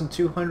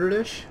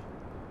 1200-ish?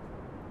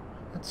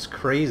 That's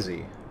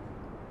crazy.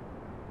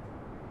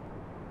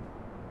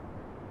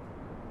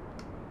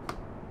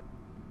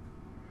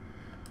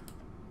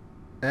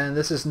 And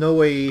this is no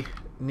way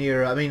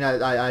near... I mean,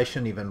 I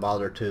shouldn't even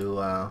bother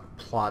to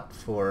plot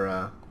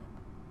for...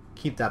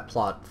 keep that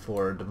plot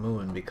for the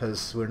moon,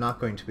 because we're not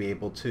going to be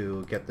able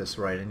to get this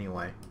right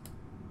anyway.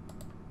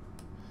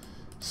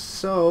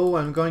 So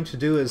what I'm going to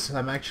do is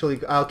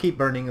I'll keep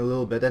burning a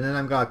little bit, and then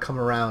I'm going to come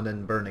around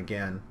and burn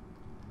again.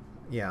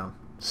 Yeah,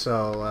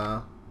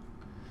 so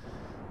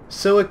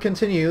it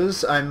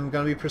continues. I'm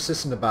going to be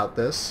persistent about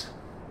this.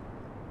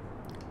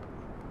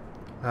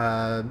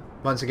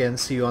 Once again,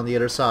 see you on the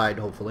other side,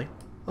 hopefully.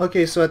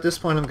 Okay, so at this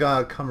point I'm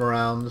going to come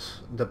around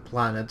the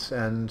planet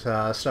and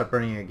start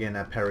burning again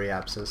at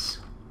periapsis.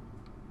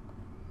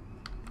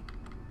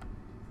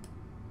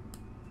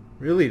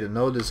 Really, the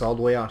node is all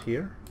the way out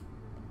here?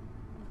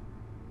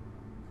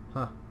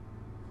 Huh.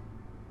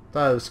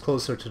 Thought it was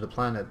closer to the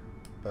planet,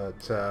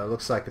 but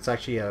looks like it's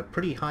actually a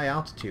pretty high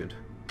altitude.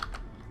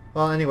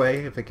 Well,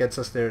 anyway, if it gets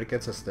us there, it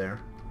gets us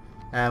there.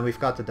 And we've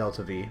got the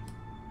Delta V.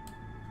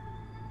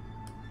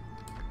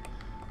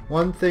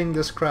 One thing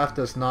this craft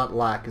does not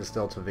lack is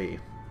Delta V.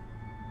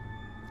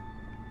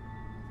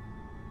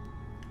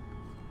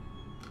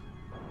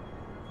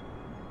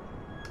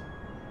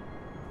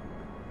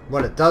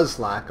 What it does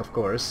lack, of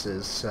course,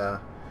 is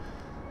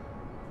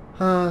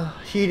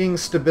heating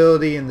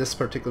stability in this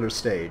particular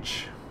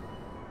stage.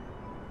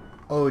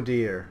 Oh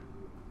dear.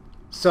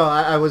 So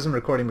I wasn't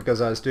recording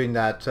because I was doing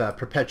that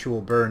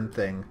perpetual burn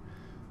thing.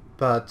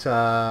 But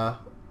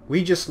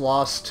we just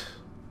lost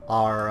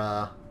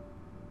our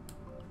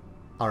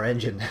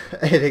engine.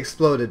 It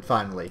exploded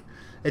finally.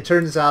 It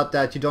turns out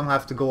that you don't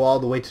have to go all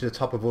the way to the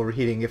top of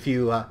overheating. If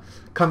you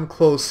come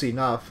close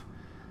enough,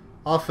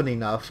 often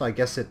enough, I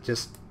guess it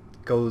just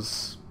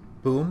goes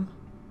boom.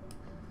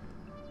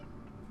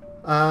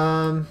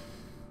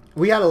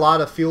 We had a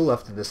lot of fuel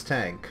left in this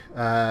tank.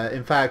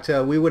 In fact,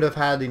 we would have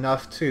had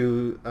enough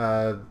to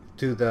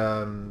do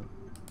the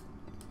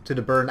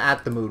burn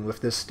at the moon with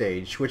this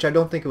stage, which I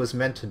don't think it was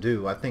meant to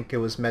do. I think it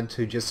was meant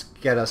to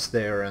just get us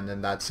there and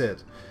then that's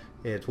it.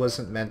 It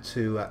wasn't meant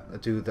to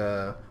do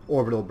the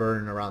orbital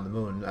burn around the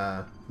moon,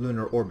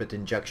 lunar orbit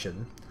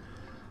injection.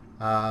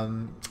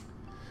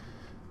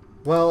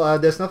 Well,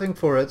 there's nothing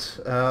for it.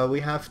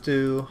 We have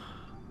to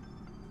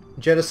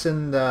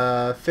jettison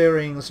the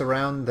fairings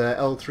around the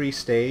L3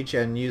 stage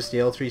and use the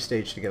L3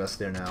 stage to get us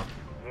there now.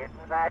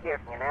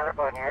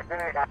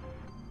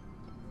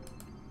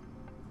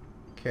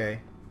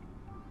 Okay.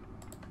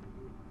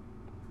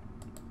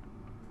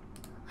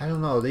 I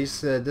don't know,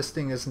 this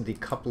thing isn't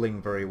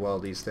decoupling very well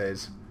these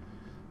days.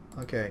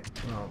 Okay,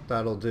 well,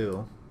 that'll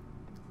do.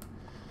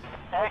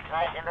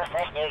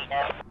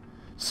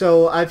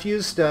 So I've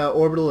used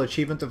orbital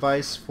achievement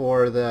device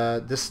for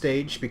this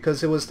stage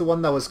because it was the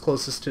one that was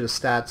closest to the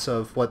stats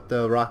of what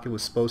the rocket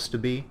was supposed to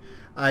be.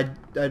 I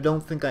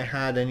don't think I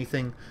had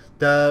anything.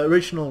 The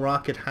original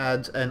rocket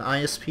had an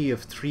ISP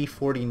of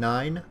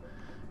 349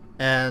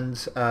 and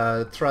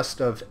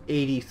thrust of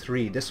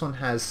 83. This one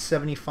has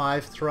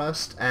 75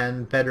 thrust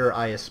and better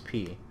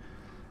ISP.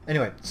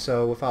 Anyway,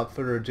 so without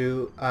further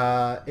ado,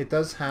 it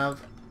does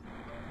have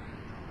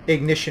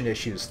ignition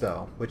issues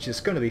though, which is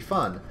going to be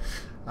fun.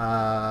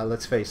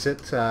 Let's face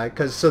it,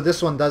 so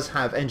this one does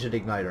have engine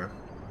igniter.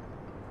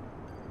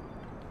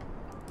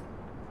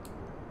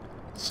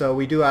 So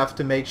we do have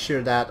to make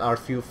sure that our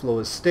fuel flow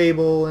is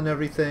stable and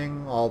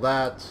everything, all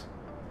that.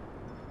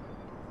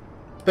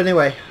 But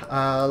anyway,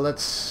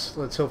 let's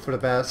hope for the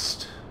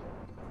best.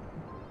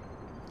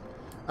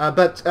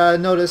 But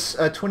notice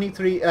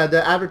 23.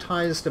 The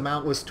advertised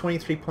amount was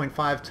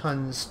 23.5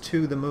 tons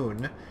to the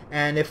moon,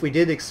 and if we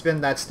did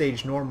expend that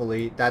stage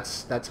normally,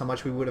 that's how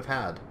much we would have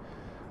had.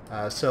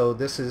 So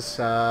this is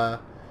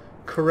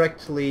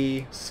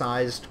correctly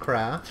sized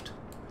craft,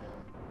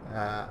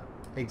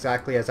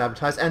 exactly as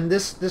advertised. And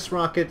this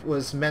rocket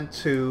was meant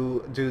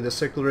to do the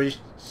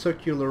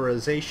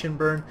circularization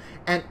burn,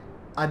 and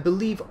I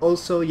believe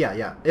also,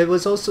 yeah, it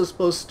was also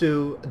supposed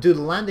to do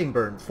the landing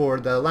burn for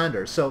the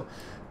lander. So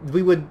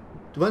we would,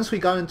 once we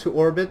got into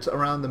orbit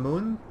around the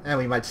moon, and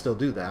we might still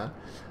do that,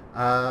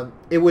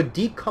 it would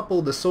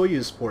decouple the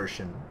Soyuz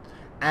portion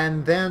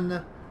and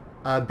then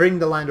bring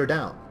the lander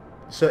down.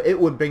 So it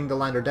would bring the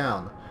lander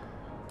down.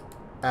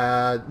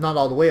 Not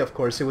all the way, of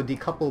course. It would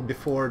decouple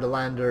before the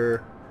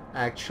lander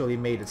actually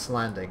made its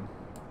landing.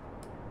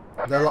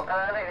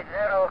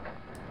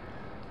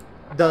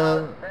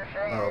 Oh,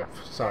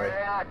 sorry.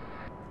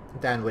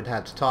 Dan would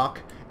have to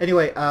talk.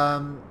 Anyway,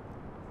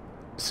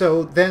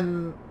 so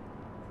then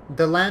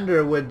the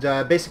lander would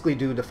basically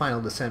do the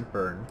final descent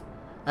burn.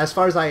 As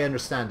far as I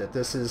understand it,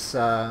 this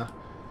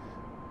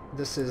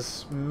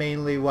is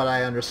mainly what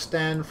I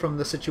understand from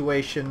the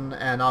situation,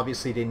 and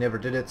obviously they never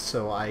did it,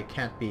 so I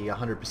can't be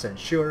 100%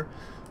 sure.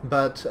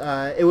 But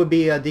it would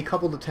be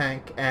decouple the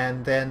tank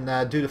and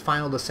then do the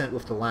final descent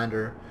with the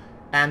lander.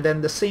 And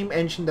then the same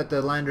engine that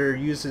the lander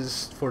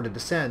uses for the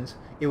descent,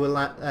 it will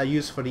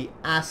use for the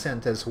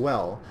ascent as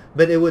well.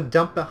 But it would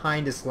dump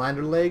behind its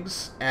lander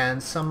legs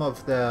and some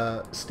of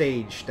the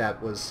stage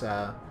that was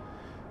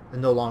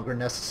no longer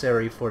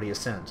necessary for the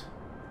ascent.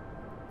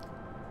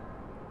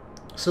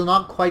 So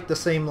not quite the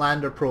same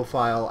lander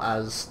profile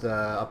as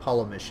the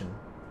Apollo mission.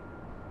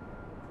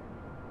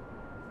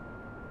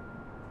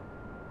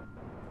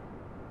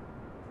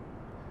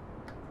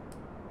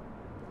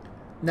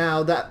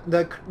 Now that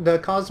the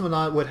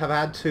cosmonaut would have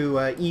had to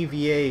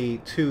EVA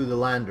to the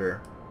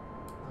lander.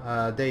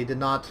 They did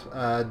not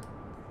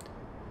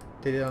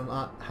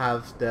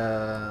have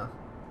the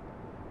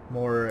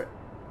more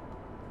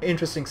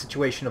interesting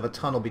situation of a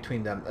tunnel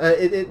between them.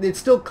 It's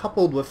still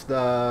coupled with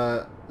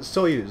the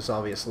Soyuz,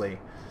 obviously.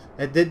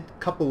 It did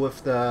couple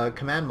with the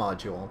command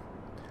module,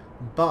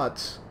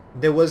 but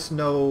there was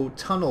no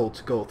tunnel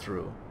to go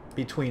through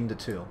between the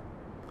two.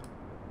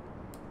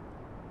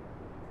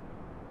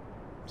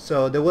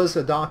 So there was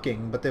a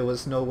docking, but there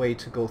was no way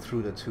to go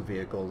through the two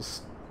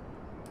vehicles.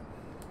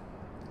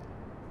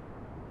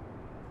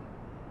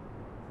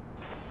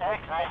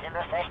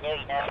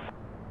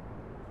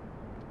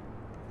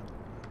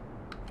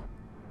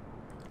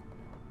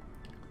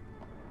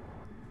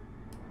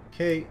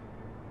 Okay,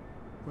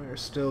 we're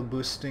still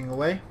boosting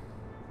away.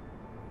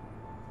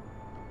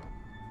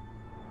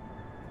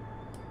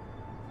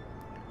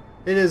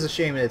 It is a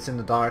shame that it's in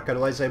the dark,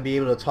 otherwise I'd be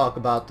able to talk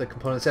about the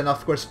components and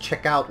of course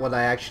check out what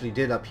I actually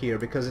did up here,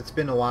 because it's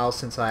been a while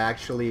since I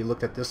actually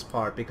looked at this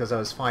part because I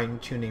was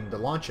fine-tuning the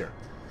launcher.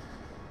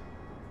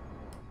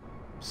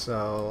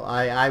 So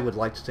I would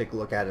like to take a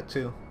look at it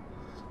too.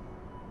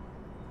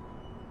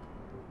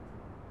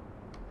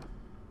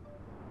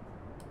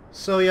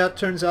 So yeah, it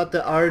turns out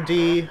the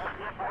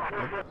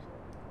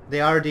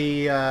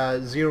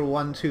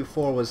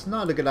RD0124 was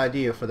not a good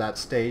idea for that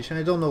stage, and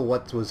I don't know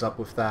what was up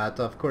with that.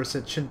 Of course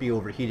it shouldn't be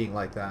overheating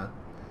like that.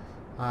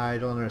 I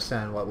don't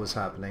understand what was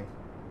happening.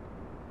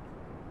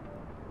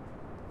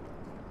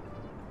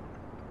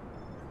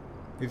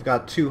 We've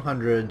got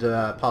 200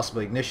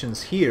 possible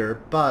ignitions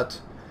here, but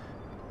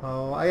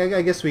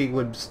I guess we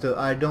would still...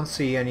 I don't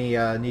see any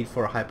need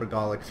for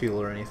hypergolic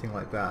fuel or anything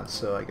like that,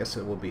 so I guess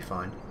it will be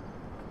fine.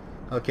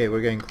 Okay,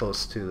 we're getting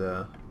close to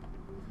the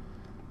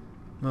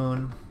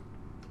moon.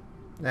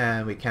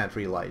 And we can't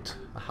relight.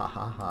 Ha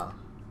ha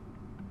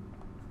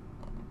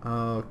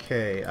ha.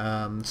 Okay,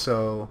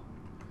 so...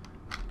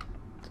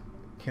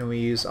 Can we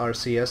use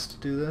RCS to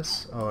do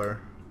this?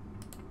 Or...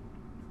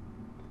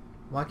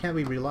 Why can't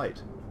we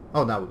relight?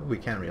 Oh, no, we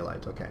can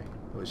relight. Okay.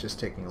 It was just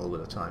taking a little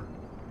bit of time.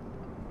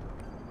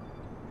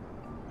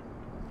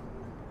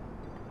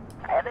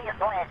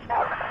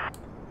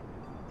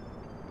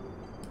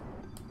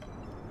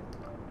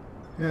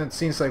 Yeah, it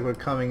seems like we're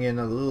coming in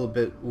a little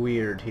bit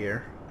weird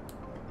here.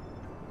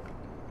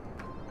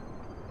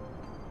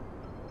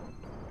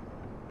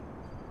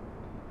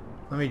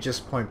 Let me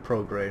just point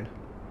prograde.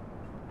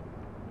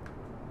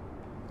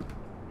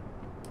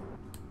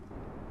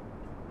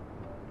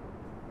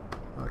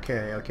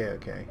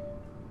 Okay.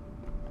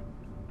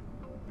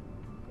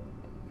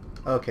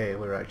 Okay,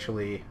 we're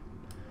actually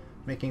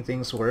making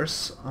things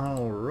worse.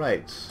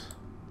 Alright.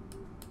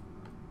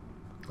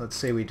 Let's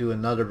say we do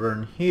another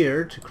burn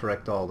here to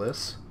correct all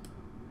this.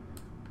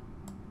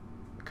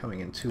 Coming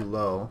in too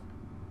low.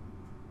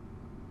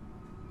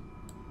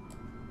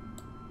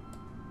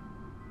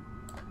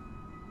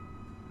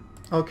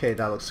 Okay,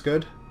 that looks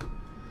good.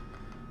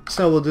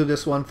 So we'll do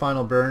this one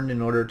final burn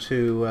in order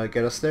to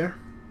get us there.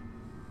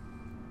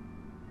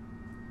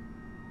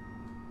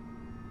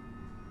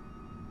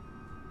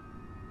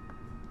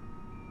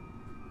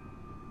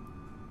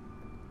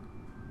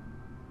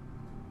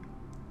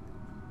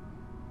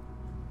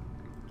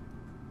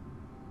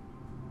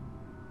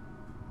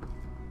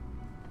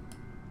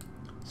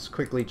 Let's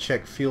quickly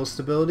check fuel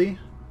stability.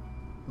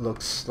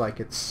 Looks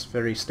like it's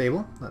very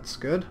stable. That's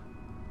good.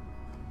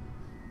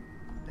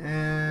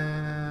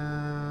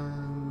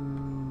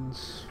 And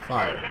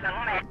fire.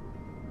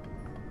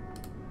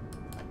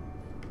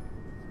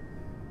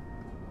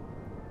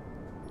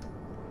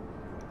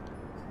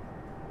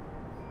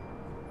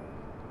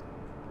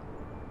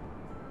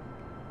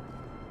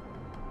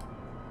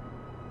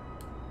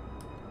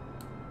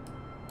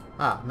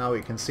 Ah, now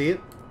we can see it.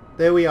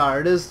 There we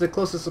are. It is the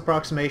closest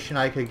approximation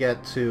I could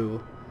get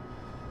to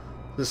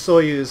the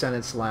Soyuz and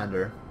its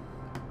lander.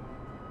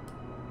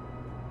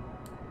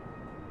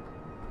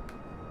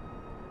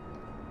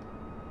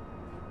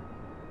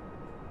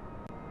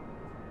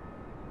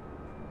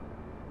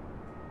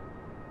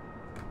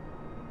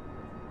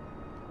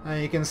 And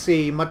you can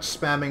see much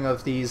spamming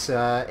of these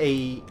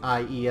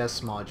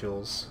AIES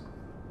modules.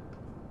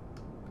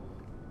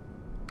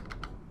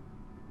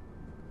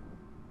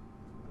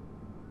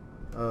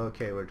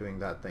 Okay, we're doing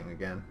that thing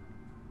again.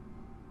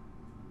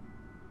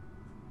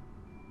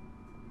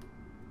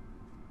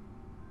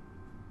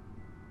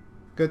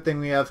 Good thing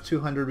we have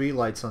 200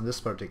 relights on this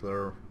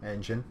particular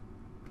engine.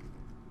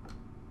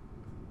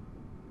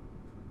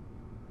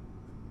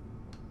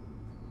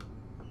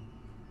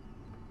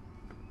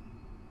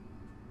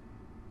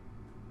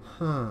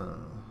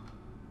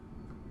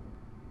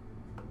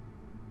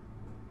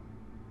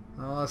 Well,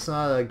 that's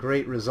not a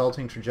great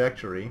resulting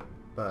trajectory,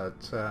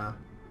 but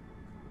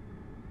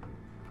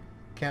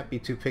can't be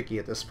too picky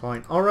at this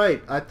point.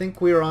 Alright, I think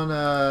we're on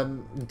a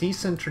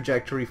decent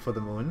trajectory for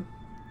the moon.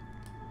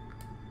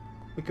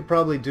 We could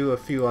probably do a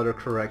few other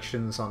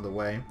corrections on the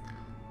way.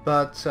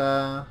 But,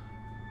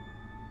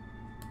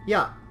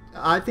 yeah,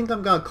 I think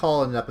I'm gonna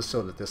call it an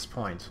episode at this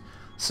point.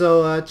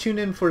 So tune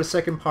in for the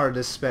second part of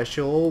this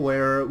special,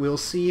 where we'll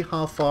see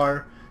how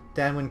far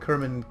Danwin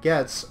Kerman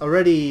gets.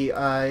 Already,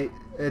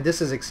 this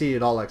has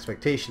exceeded all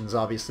expectations,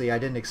 obviously. I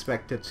didn't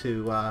expect it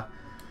to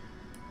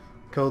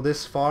go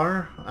this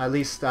far. At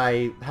least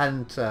I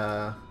hadn't,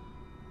 well,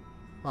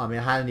 I mean,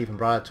 I hadn't even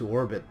brought it to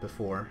orbit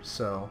before,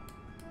 so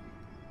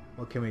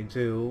what can we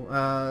do?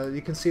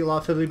 You can see a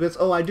lot of fiddly bits.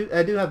 Oh, I do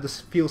have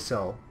this fuel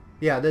cell.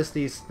 Yeah, there's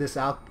this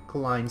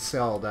alkaline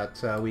cell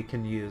that we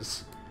can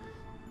use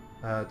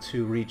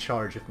to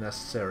recharge if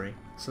necessary.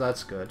 So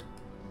that's good.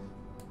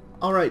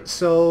 Alright,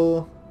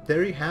 so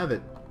there you have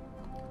it.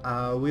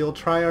 We'll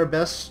try our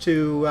best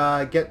to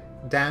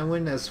get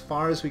Danwin as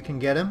far as we can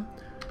get him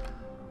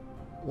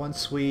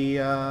once we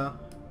get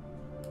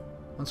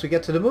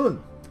to the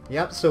moon.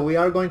 Yep, so we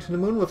are going to the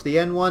moon with the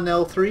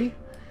N1L3,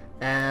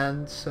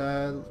 and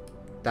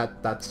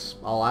that's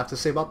all I have to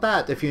say about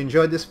that. If you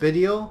enjoyed this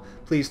video,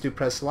 please do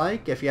press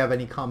like. If you have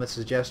any comments,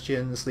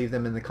 suggestions, leave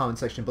them in the comment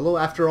section below.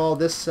 After all,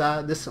 this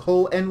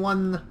whole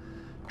N1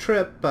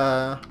 trip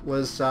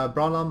was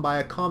brought on by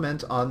a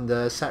comment on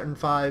the Saturn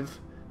V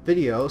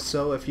video,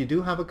 so if you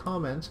do have a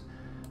comment,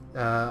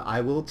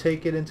 I will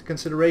take it into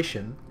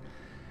consideration.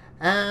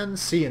 And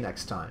see you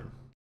next time.